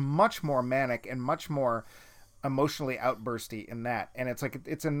 and she's much more manic and much more emotionally outbursty in that. And it's like,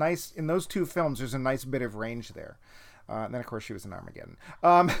 it's a nice, in those two films, there's a nice bit of range there. And then, of course, she was in Armageddon.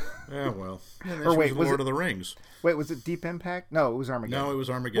 Yeah, well. Or wait, was Lord of the Rings. Wait, was it Deep Impact? No, it was Armageddon. No, it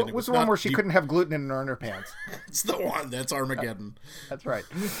was Armageddon. What was the one where she couldn't have gluten in her underpants? It's the one. That's Armageddon. That's right.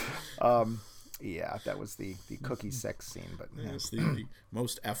 Yeah, that was the cookie sex scene, but it's the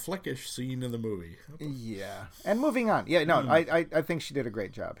most Affleckish scene in the movie. Yeah, and moving on. Yeah, no, I think she did a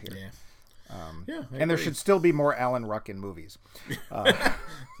great job here. Yeah, and there should still be more Alan Ruck in movies.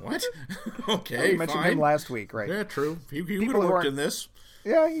 What? Okay, you mentioned him last week, right? Yeah, true. He would have worked in this.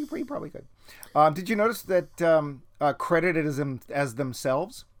 Yeah, he probably could. Did you notice that credited as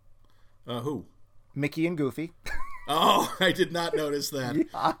themselves? Who? Mickey and Goofy. Oh, I did not notice that.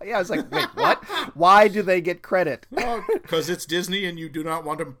 Yeah, I was like, wait, what? Why do they get credit? Well, because it's Disney and you do not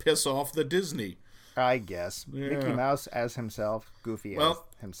want to piss off the Disney. I guess. Yeah. Mickey Mouse as himself, Goofy as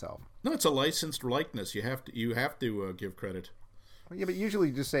himself. No, it's a licensed likeness. You have to give credit. Yeah, but usually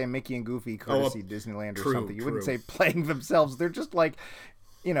you just say Mickey and Goofy courtesy Disneyland or something. You wouldn't say playing themselves. They're just like,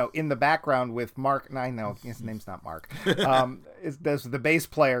 in the background with Mark. I know his name's not Mark. There's the bass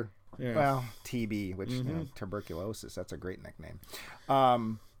player. Yeah. Well, TB, which tuberculosis. That's a great nickname.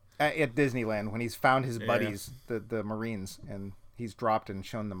 At Disneyland, when he's found his buddies, the Marines, and he's dropped and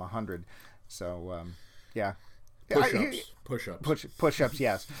shown them 100. So, yeah. Push-ups. Push-ups,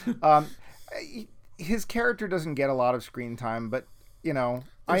 yes. His character doesn't get a lot of screen time, but,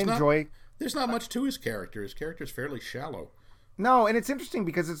 I enjoy... There's not much to his character. His character's fairly shallow. No, and it's interesting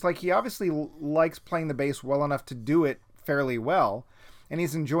because it's like he obviously likes playing the bass well enough to do it fairly well, and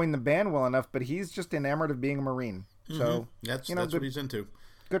he's enjoying the band well enough, but he's just enamored of being a Marine. So that's what he's into.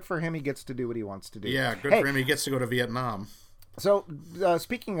 Good for him. He gets to do what he wants to do. Yeah, good for him. He gets to go to Vietnam. So,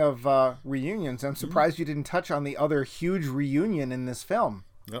 speaking of reunions, I'm surprised you didn't touch on the other huge reunion in this film.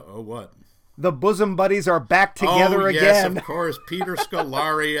 Uh-oh, what? The Bosom Buddies are back together again. Yes, of course. Peter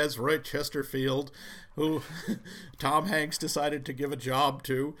Scolari as Roy Chesterfield, who Tom Hanks decided to give a job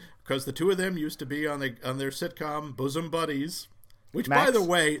to, because the two of them used to be on their sitcom Bosom Buddies, which, Max, by the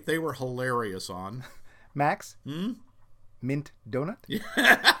way, they were hilarious on. Max? Mint donut?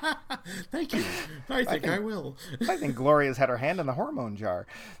 Thank you. I think I will. I think Gloria's had her hand in the hormone jar.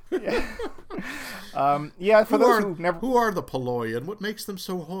 Yeah, for those who never... Who are the Polloy and what makes them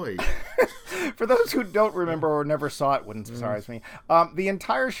so hoy? For those who don't remember or never saw it, wouldn't surprise me. The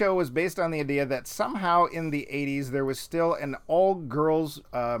entire show was based on the idea that somehow in the 80s there was still an all-girls.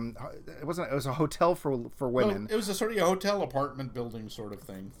 It wasn't. It was a hotel for women. Well, it was a sort of a hotel apartment building sort of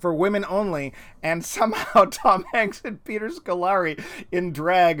thing. For women only, and somehow Tom Hanks and Peter Scolari in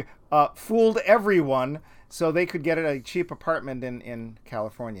drag fooled everyone so they could get a cheap apartment in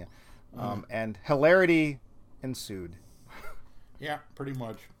California. And hilarity ensued. Yeah, pretty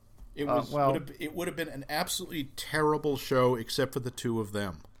much. It would have been an absolutely terrible show except for the two of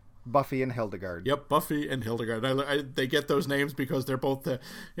them. Buffy and Hildegard. Yep, Buffy and Hildegard. They get those names because they're both.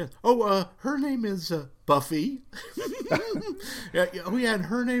 Her name is Buffy. And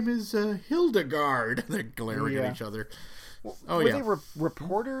her name is Hildegard. They're glaring at each other. Were they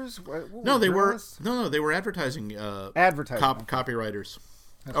reporters? No, they were. No, they were advertising. Copywriters.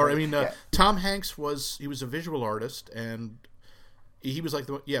 That's right. Tom Hanks was a visual artist, and he was like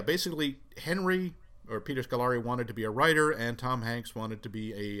basically Henry or Peter Scolari wanted to be a writer, and Tom Hanks wanted to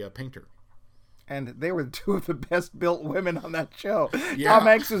be a painter. And they were two of the best built women on that show. Yeah. Tom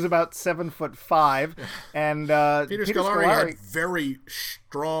Hanks was about 7'5", and Peter Scolari had very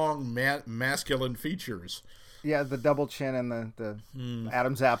strong masculine features. Yeah, the double chin and the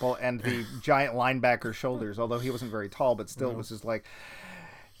Adam's apple and the giant linebacker shoulders. Although he wasn't very tall, but still was just like,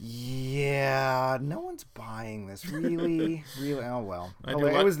 yeah, no one's buying this. Really? Oh, well.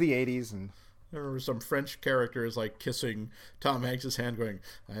 It was the 80s. And I remember some French characters like kissing Tom Hanks' hand going,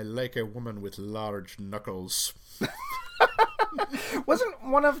 I like a woman with large knuckles. Wasn't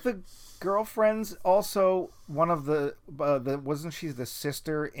one of the girlfriends also one of the wasn't she the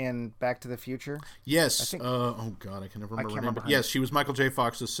sister in Back to the Future? Yes. I think, oh God, I can never remember her name. But yes, she was Michael J.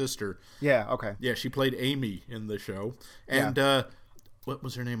 Fox's sister. Yeah, okay. Yeah, she played Amy in the show. And what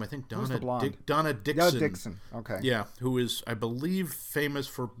was her name? I think Donna Dixon. Donna Dixon. Okay. Yeah, who is, I believe, famous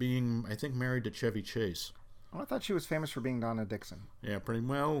for being, I think, married to Chevy Chase. Oh, I thought she was famous for being Donna Dixon. Yeah, pretty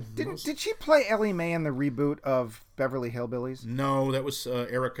well. Did she play Ellie Mae in the reboot of Beverly Hillbillies? No, that was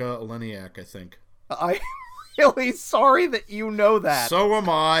Erica Eleniak, I think. I'm really sorry that you know that. So am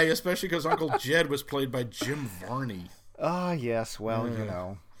I, especially because Uncle Jed was played by Jim Varney. Ah, yes. Well, you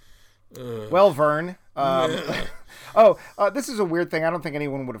know. Well, Vern. This is a weird thing I don't think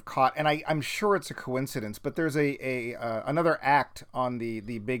anyone would have caught, and I'm sure it's a coincidence, but there's another act on the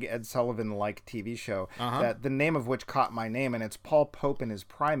big Ed Sullivan-like TV show that the name of which caught my name, and it's Paul Pope and his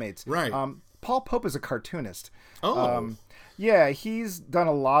Primates. Right. Paul Pope is a cartoonist. Oh. Yeah, he's done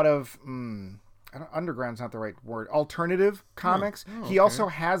a lot of... underground's not the right word. Alternative comics. Oh, He also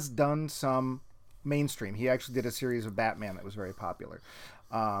has done some mainstream. He actually did a series of Batman that was very popular.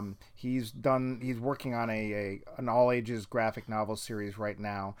 He's working on an all ages graphic novel series right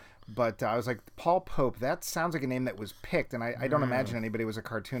now, but I was like, Paul Pope, that sounds like a name that was picked, and I don't imagine anybody was a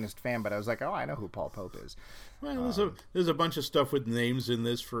cartoonist fan, but I was like, oh, I know who Paul Pope is. Well, there's a bunch of stuff with names in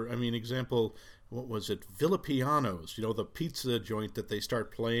this example, what was it? Villapianos, the pizza joint that they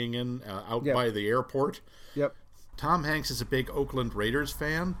start playing in out by the airport. Yep. Tom Hanks is a big Oakland Raiders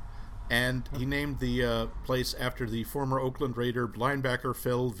fan. And he named the place after the former Oakland Raider linebacker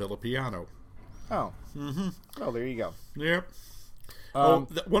Phil Villapiano. Oh. Mm-hmm. Oh, there you go. Yep.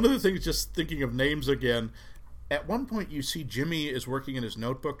 One of the things, just thinking of names again, at one point you see Jimmy is working in his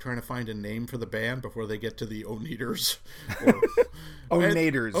notebook trying to find a name for the band before they get to the Onaters.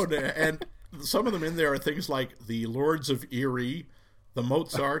 Onaters. And some of them in there are things like the Lords of Erie, the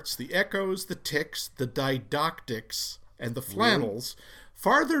Mozarts, the Echoes, the Ticks, the Didactics, and the Flannels. Really?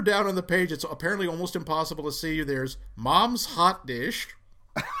 Farther down on the page, it's apparently almost impossible to see. There's Mom's Hot Dish,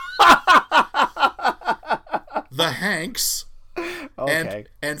 the Hanks,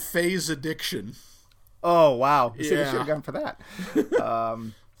 and Faye's Addiction. Oh, wow. Yeah. So you should have gone for that.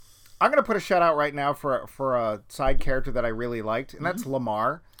 I'm going to put a shout out right now for a side character that I really liked, and that's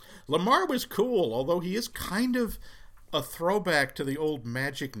Lamar. Lamar was cool, although he is kind of a throwback to the old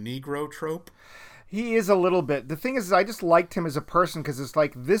magic Negro trope. He is a little bit. The thing is I just liked him as a person because it's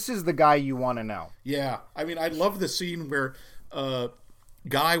like, this is the guy you want to know. Yeah. I love the scene where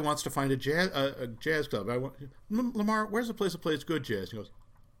Guy wants to find a jazz club. Lamar, where's the place that plays good jazz? He goes,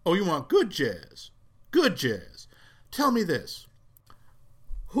 oh, you want good jazz? Good jazz. Tell me this.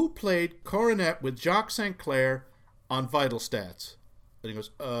 Who played Coronet with Jacques St. Clair on Vital Stats? And he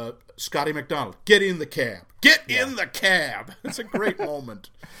goes, Scotty McDonald. Get in the cab. Get in the cab. It's a great moment.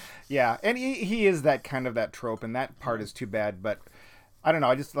 Yeah, and he is that kind of that trope, and that part is too bad, but I don't know,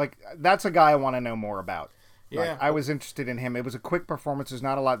 I just like, that's a guy I want to know more about. Yeah. Like, I was interested in him. It was a quick performance, there's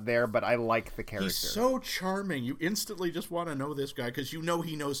not a lot there, but I like the character. He's so charming. You instantly just want to know this guy, because you know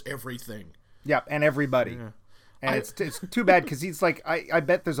he knows everything. Yep, and everybody. And it's too bad because he's like, I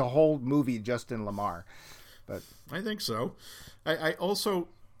bet there's a whole movie just in Lamar. But I think so. I also,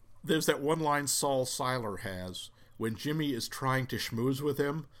 there's that one line Saul Seiler has when Jimmy is trying to schmooze with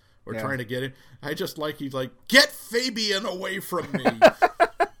him or trying to get it. I just like, he's like, get Fabian away from me.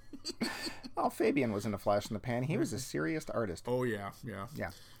 Oh, Fabian wasn't a flash in the pan. He was a serious artist. Oh, yeah.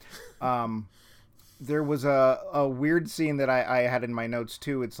 There was a weird scene that I had in my notes,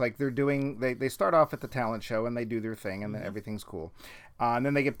 too. It's like they start off at the talent show, and they do their thing, and then everything's cool. And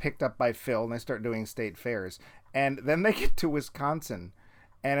then they get picked up by Phil, and they start doing state fairs. And then they get to Wisconsin,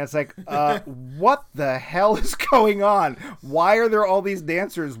 and it's like, what the hell is going on? Why are there all these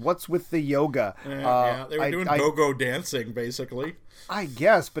dancers? What's with the yoga? They were doing go-go dancing, basically. I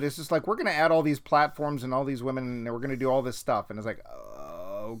guess, but it's just like, we're going to add all these platforms and all these women, and we're going to do all this stuff. And it's like,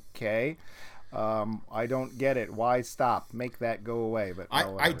 okay. I don't get it. Why stop? Make that go away. But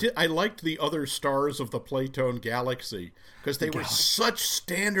I liked the other stars of the Playtone Galaxy because they were such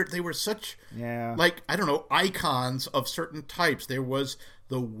standard. They were such like, I don't know, icons of certain types. There was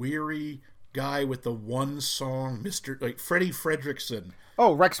the weary guy with the one song, Freddie Fredrickson.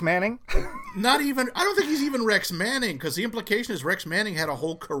 Oh, Rex Manning? Not even, I don't think he's even Rex Manning, because the implication is Rex Manning had a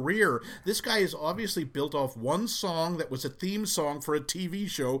whole career. This guy is obviously built off one song that was a theme song for a TV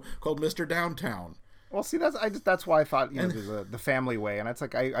show called Mr. Downtown. Well, see, that's why I thought, there's the family way, and it's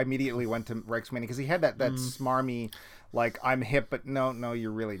like I immediately went to Rex Manning because he had that smarmy, like, I'm hip, but no, you're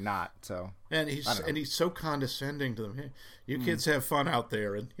really not. So, and he's so condescending to them. Hey, you kids have fun out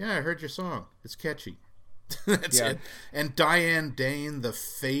there, and I heard your song. It's catchy. That's it. And Diane Dane, the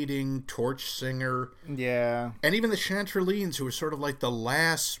fading torch singer. Yeah. And even the Chantrellines, who were sort of like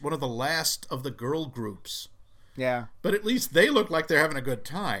one of the last of the girl groups. Yeah. But at least they look like they're having a good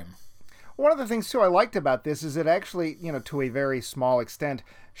time. One of the things, too, I liked about this is it actually, to a very small extent,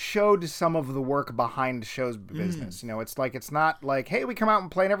 showed some of the work behind show's business. It's not like, hey, we come out and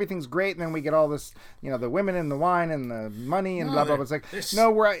play and everything's great, and then we get all this, the women and the wine and the money and blah, blah, blah. It's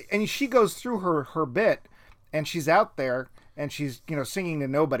like, and she goes through her bit, and she's out there, and she's, singing to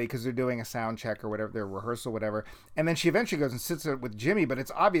nobody because they're doing a sound check or whatever, their rehearsal, whatever. And then she eventually goes and sits with Jimmy, but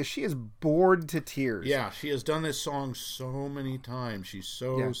it's obvious she is bored to tears. Yeah, she has done this song so many times. She's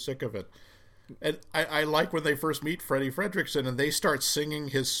so sick of it. And I like when they first meet Freddie Fredrickson and they start singing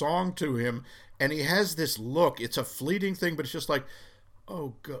his song to him, and he has this look. It's a fleeting thing, but it's just like,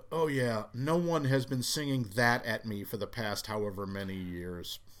 oh, God, oh yeah, no one has been singing that at me for the past however many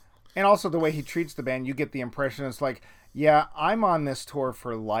years. And also the way he treats the band, you get the impression it's like, yeah, I'm on this tour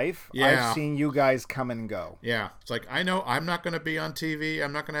for life. Yeah. I've seen you guys come and go. Yeah. It's like, I know I'm not going to be on TV.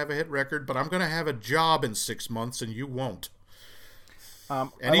 I'm not going to have a hit record, but I'm going to have a job in 6 months, and you won't.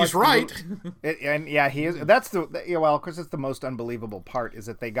 And he's right. He is. That's because it's the most unbelievable part is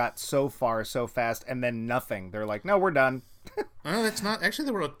that they got so far so fast and then nothing. They're like, no, we're done. That's not. Actually,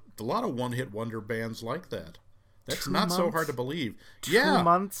 there were a lot of one-hit wonder bands like that. That's 2 not months? so hard to believe. 2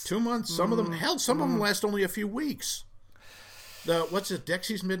 months? 2 months. Some of them, some of them last only a few weeks.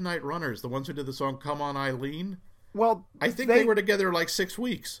 Dexy's Midnight Runners, the ones who did the song "Come On, Eileen." Well, I think they were together like 6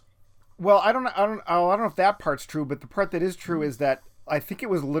 weeks. Well, I don't know if that part's true, but the part that is true is that I think it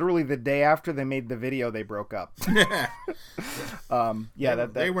was literally the day after they made the video they broke up. They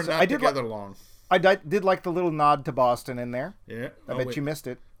were not together long. I did like the little nod to Boston in there. Yeah, I bet you missed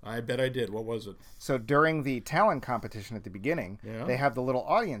it. I bet I did. What was it? So during the talent competition at the beginning, they have the little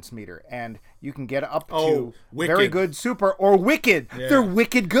audience meter, and you can get up to very good, super, or wicked. Yeah. They're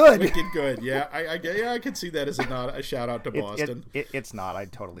wicked good. Wicked good. Yeah, I can see that as a shout out to Boston. It's not. I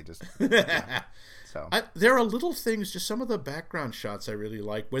totally just. So there are little things, just some of the background shots I really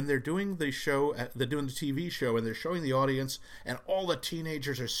like when they're doing the show, they're doing the TV show, and they're showing the audience, and all the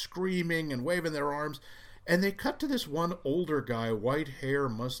teenagers are screaming and waving their arms. And they cut to this one older guy, white hair,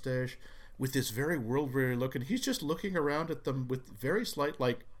 mustache, with this very world-weary look, and he's just looking around at them with very slight,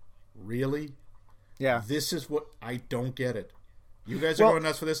 like, really? Yeah. This is what, I don't get it. You guys are going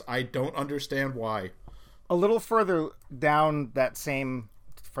nuts for this? I don't understand why. A little further down,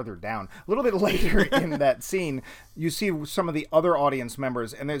 a little bit later in that scene, you see some of the other audience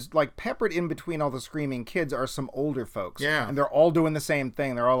members, and there's like peppered in between all the screaming kids are some older folks. Yeah. And they're all doing the same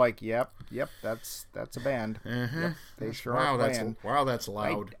thing. They're all like, yep, that's a band. Uh-huh. Yep, they sure are playing. That's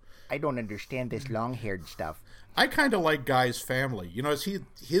loud. I don't understand this long-haired stuff. I kind of like Guy's family.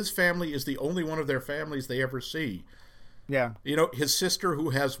 His family is the only one of their families they ever see. Yeah. His sister who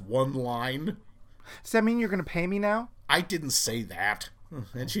has one line. Does that mean you're going to pay me now? I didn't say that.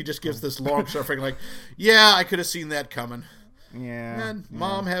 And she just gives this long suffering like, yeah, I could have seen that coming. Yeah. And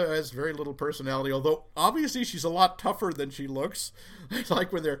Mom has very little personality, although obviously she's a lot tougher than she looks. It's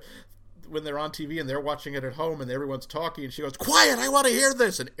like when when they're on TV and they're watching it at home and everyone's talking and she goes, "Quiet! I want to hear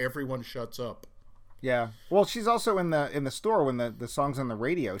this," and everyone shuts up. Yeah. Well, she's also in the store when the song's on the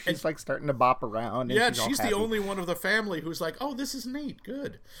radio. She's like starting to bop around. And Yeah, she's the only one of the family who's like, "Oh, this is neat,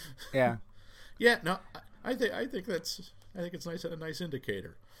 good." Yeah. Yeah. No, I think it's nice, a nice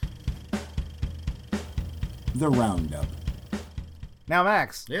indicator. The Roundup. Now,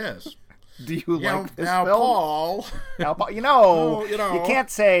 Max. Yes. Do you like this now, film? Paul. Now, Paul, you can't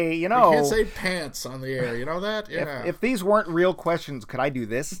say, You can't say pants on the air. You know that? Yeah. If these weren't real questions, could I do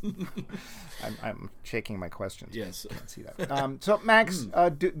this? I'm shaking my questions. Yes. I can't see that. So, Max,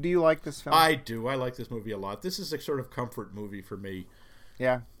 do you like this film? I do. I like this movie a lot. This is a sort of comfort movie for me.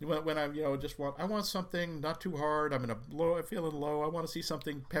 Yeah. When I'm, I want something not too hard. I'm feeling low. I want to see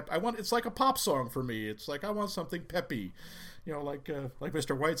something it's like a pop song for me. It's like I want something peppy. Like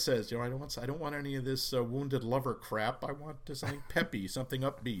Mr. White says, I don't want any of this wounded lover crap. I want something peppy, something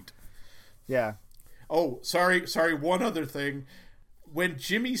upbeat. Yeah. Oh, sorry. One other thing. When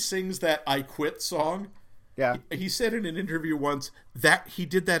Jimmy sings that "I Quit" song, yeah, he said in an interview once that he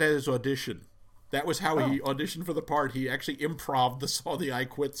did that at his audition. That was how he auditioned for the part. He actually improv the "I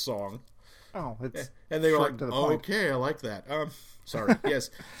Quit" song. Oh, it's and they were like, to the point. "Okay, I like that." Sorry. Yes.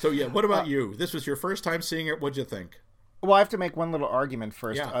 So yeah, what about you? This was your first time seeing it. What'd you think? Well, I have to make one little argument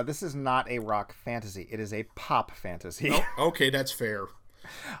first. Yeah. This is not a rock fantasy. It is a pop fantasy. Oh, okay, that's fair.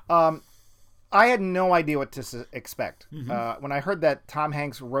 I had no idea what to expect. Mm-hmm. When I heard that Tom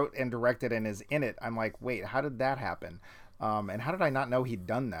Hanks wrote and directed and is in it, I'm like, wait, how did that happen? And how did I not know he'd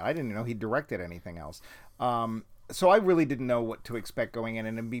done that? I didn't know he directed anything else. So I really didn't know what to expect going in.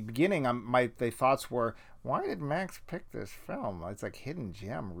 And in the beginning, the thoughts were, why did Max pick this film? It's like hidden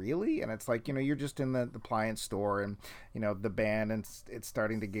gem, really? And it's like, you're just in the appliance store and, the band, and it's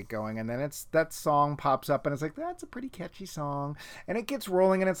starting to get going. And then that song pops up and it's like, that's a pretty catchy song. And it gets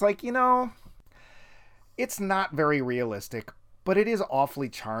rolling and it's like, it's not very realistic, but it is awfully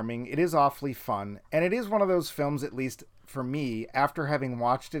charming. It is awfully fun. And it is one of those films, at least for me, after having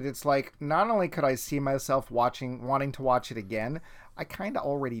watched it, it's like, not only could I see myself wanting to watch it again, I kind of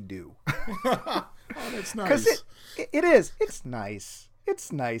already do. Oh, that's nice. Because it is. It's nice.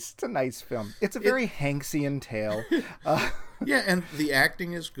 It's nice. It's a nice film. It's a very Hanksian tale. Yeah, and the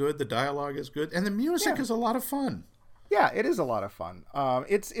acting is good. The dialogue is good. And the music is a lot of fun. Yeah, it is a lot of fun.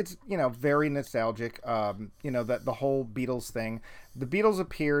 It's very nostalgic. That the whole Beatles thing. The Beatles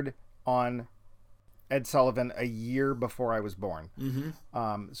appeared on Ed Sullivan a year before I was born.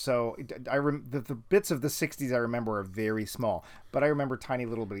 Mm-hmm. So the bits of the 60s I remember are very small, but I remember tiny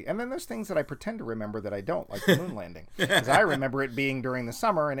little bitty. And then there's things that I pretend to remember that I don't, like the moon landing, because I remember it being during the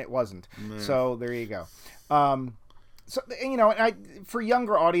summer and it wasn't. So there you go. For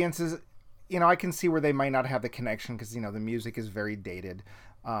younger audiences, I can see where they might not have the connection because, the music is very dated.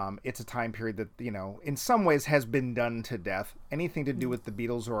 It's a time period that, in some ways has been done to death. Anything to do with the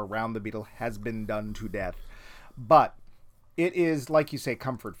Beatles or around the Beatles has been done to death. But it is, like you say,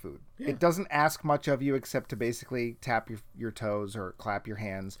 comfort food. Yeah. It doesn't ask much of you except to basically tap your toes or clap your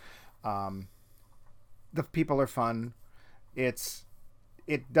hands. The people are fun. You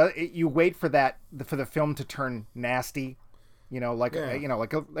wait for the film to turn nasty. Like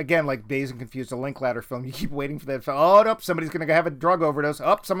Dazed and Confused, a Linklater film. You keep waiting for that film. Oh, nope, somebody's going to have a drug overdose.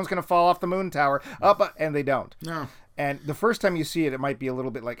 Oh, someone's going to fall off the moon tower. And they don't. No. And the first time you see it, it might be a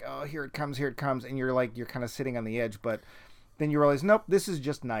little bit like, oh, here it comes. And you're kind of sitting on the edge. But then you realize, nope, this is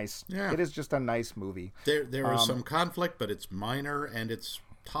just nice. Yeah. It is just a nice movie. There is some conflict, but it's minor and it's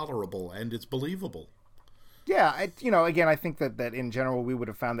tolerable and it's believable. Yeah, again, I think that in general we would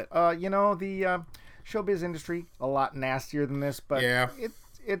have found that, the showbiz industry a lot nastier than this, but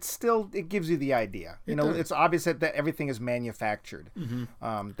it still gives you the idea. It's obvious that everything is manufactured.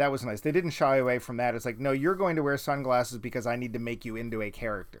 Mm-hmm. That was nice. They didn't shy away from that. It's like, no, you're going to wear sunglasses because I need to make you into a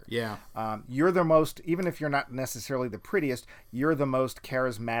character. Yeah. You're the most, even if you're not necessarily the prettiest, you're the most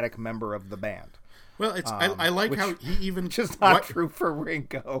charismatic member of the band. Well, I like how he even just not true for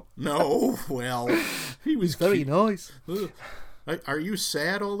Ringo. No, well, he was very nice. Are you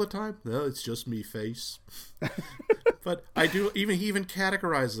sad all the time? No, it's just me face. But I do. He even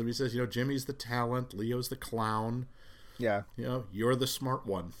categorizes them. He says, Jimmy's the talent, Leo's the clown. Yeah. You're the smart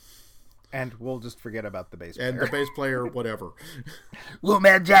one. And we'll just forget about the bass player. And the bass player, whatever.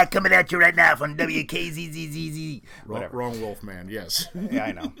 Wolfman Jack coming at you right now from WKZZZZ. Wrong Wolfman, yes. Yeah,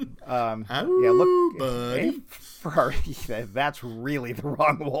 I know. Look, buddy. That's really the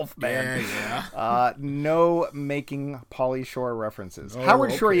wrong Wolfman. Yeah. No making Pauly Shore references.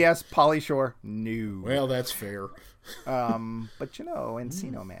 Howard Shore, yes. Pauly Shore, no. Well, that's fair. But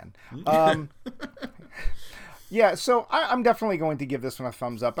Encino Man. Yeah, so I'm definitely going to give this one a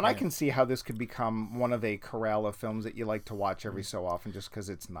thumbs up, and I can see how this could become one of a corral of films that you like to watch every so often, just because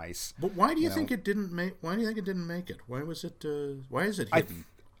it's nice. But why do you think it didn't make? Why do you think it didn't make it? Why was it? Why is it hidden?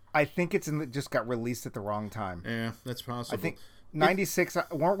 I think just got released at the wrong time. Yeah, that's possible. I think 96.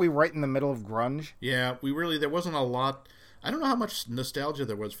 Weren't we right in the middle of grunge? Yeah, there wasn't a lot. I don't know how much nostalgia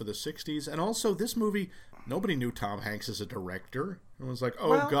there was for the 60s. And also, this movie, nobody knew Tom Hanks as a director. Everyone's like,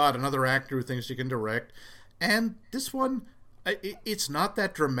 oh, God, another actor who thinks he can direct. And this one, it's not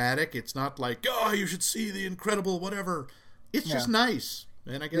that dramatic. It's not like, oh, you should see the incredible whatever. It's just nice.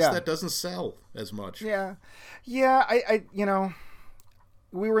 And I guess that doesn't sell as much. Yeah. Yeah, I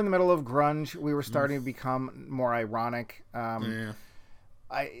we were in the middle of grunge. We were starting to become more ironic.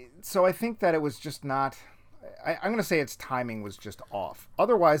 So I think that it was just not... I'm going to say its timing was just off.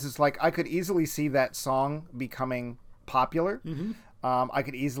 Otherwise, it's like I could easily see that song becoming popular. I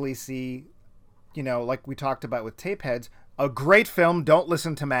could easily see, like we talked about with Tapeheads, a great film. Don't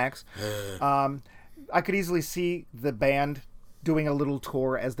listen to Max. I could easily see the band doing a little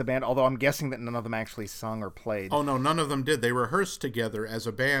tour as the band, although I'm guessing that none of them actually sung or played. Oh, no, none of them did. They rehearsed together as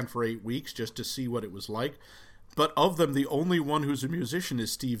a band for 8 weeks just to see what it was like. But of them, the only one who's a musician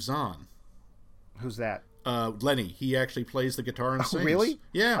is Steve Zahn. Who's that? Lenny. He actually plays the guitar and sings. Really?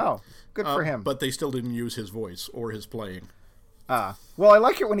 Yeah. Oh, good for him. But they still didn't use his voice or his playing. Well, I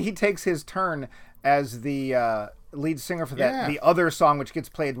like it when he takes his turn as the lead singer for the other song, which gets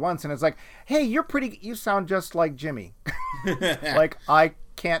played once, and it's like, hey, you sound just like Jimmy. Like, I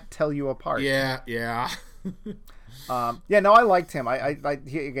can't tell you apart. Yeah. No, I liked him.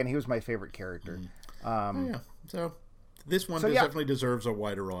 He was my favorite character. So this one definitely deserves a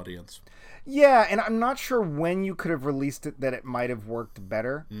wider audience. Yeah, and I'm not sure when you could have released it that it might have worked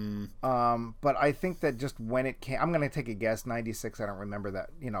better. But I think that just when it came, I'm going to take a guess, 96. I don't remember that,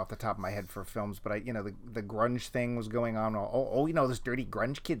 off the top of my head for films. But the grunge thing was going on. Those dirty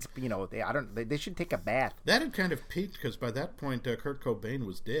grunge kids. They should take a bath. That had kind of peaked because by that point, Kurt Cobain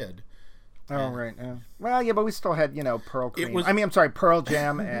was dead. Oh, right. Yeah. Well, yeah, but we still had, Pearl Cream. Pearl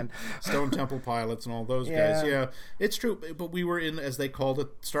Jam and... Stone Temple Pilots and all those guys. Yeah, it's true. But we were in, as they called it,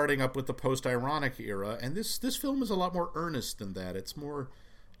 starting up with the post-ironic era. And this film is a lot more earnest than that. It's more,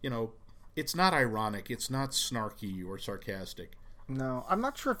 it's not ironic. It's not snarky or sarcastic. No, I'm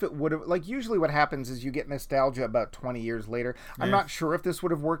not sure if it would have... Like, usually what happens is you get nostalgia about 20 years later. I'm not sure if this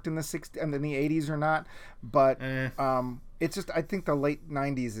would have worked in the 60s and in the 80s or not. But... It's just, I think the late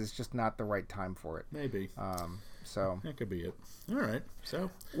 90s is just not the right time for it. Maybe. So that could be it. All right.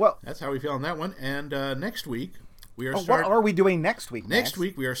 So that's how we feel on that one. And next week, we are what are we doing next week, Max? Next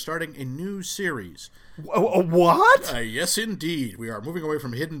week, we are starting a new series. What? Yes, indeed. We are moving away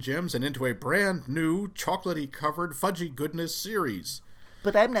from Hidden Gems and into a brand new, chocolatey-covered, fudgy goodness series.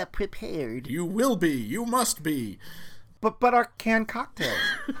 But I'm not prepared. You will be. You must be. But our canned cocktails.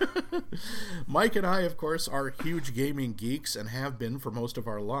 Mike and I, of course, are huge gaming geeks and have been for most of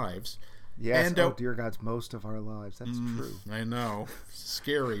our lives. Yes, and, dear gods, most of our lives. That's true. I know.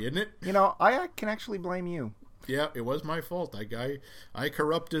 Scary, isn't it? I can actually blame you. Yeah, it was my fault. I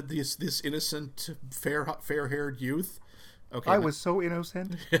corrupted this innocent, fair-haired youth. Okay, I was so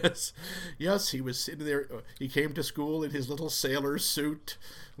innocent. Yes, he was sitting there. He came to school in his little sailor suit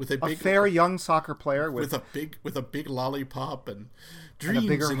with a fair young soccer player with a big lollipop and dreams and a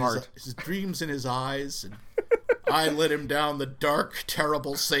bigger heart. His dreams in his eyes. And I led him down the dark,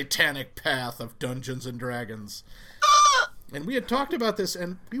 terrible, satanic path of Dungeons and Dragons. And we had talked about this,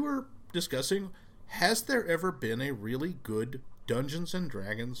 and we were discussing: has there ever been a really good Dungeons and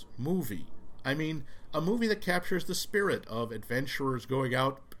Dragons movie? I mean, a movie that captures the spirit of adventurers going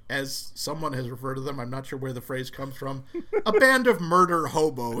out, as someone has referred to them, I'm not sure where the phrase comes from, a band of murder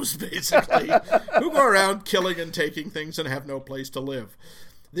hobos, basically, who go around killing and taking things and have no place to live.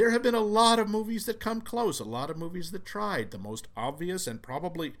 There have been a lot of movies that come close, a lot of movies that tried. The most obvious and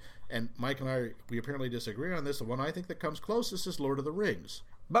probably, and Mike and I, we apparently disagree on this, the one I think that comes closest is Lord of the Rings.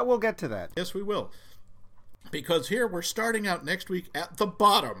 But we'll get to that. Yes, we will. Because here we're starting out next week at the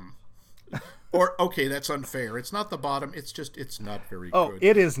bottom. Or, okay, that's unfair. It's not the bottom. It's not very good. Oh,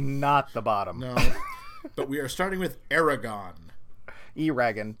 it is not the bottom. No. But we are starting with Eragon.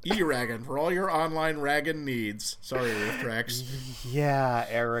 Eragon for all your online Ragon needs. Sorry, Rift-Trax. Yeah,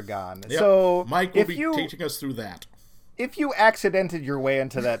 Eragon. Yep. So Mike will be teaching us through that. If you accidented your way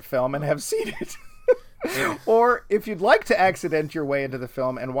into that film and have seen it, or if you'd like to accident your way into the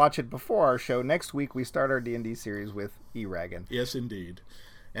film and watch it before our show, next week we start our D&D series with Eragon. Yes, indeed.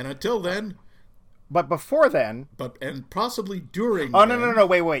 And until then, But before then... And possibly during Oh, then. no,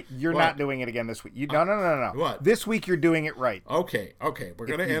 wait. You're What? not doing it again this week. No. What? This week you're doing it right. Okay. We're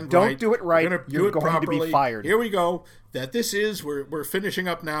going to you end don't right. do it right, We're gonna you're do it going to be properly. fired. Here we go. That this is, we're finishing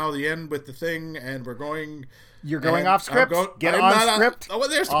up now, the end with the thing, and we're going... You're going and off script? I'm on not script? Oh,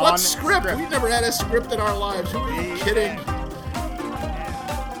 there's On what script? script. We've never had a script in our lives. Who are you kidding?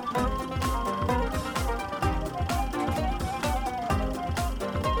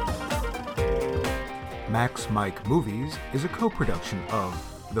 Max Mike Movies is a co-production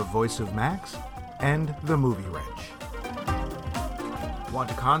of The Voice of Max and The Movie Wrench. Want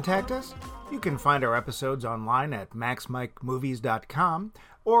to contact us? You can find our episodes online at maxmikemovies.com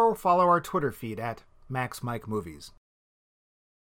or follow our Twitter feed at maxmikemovies.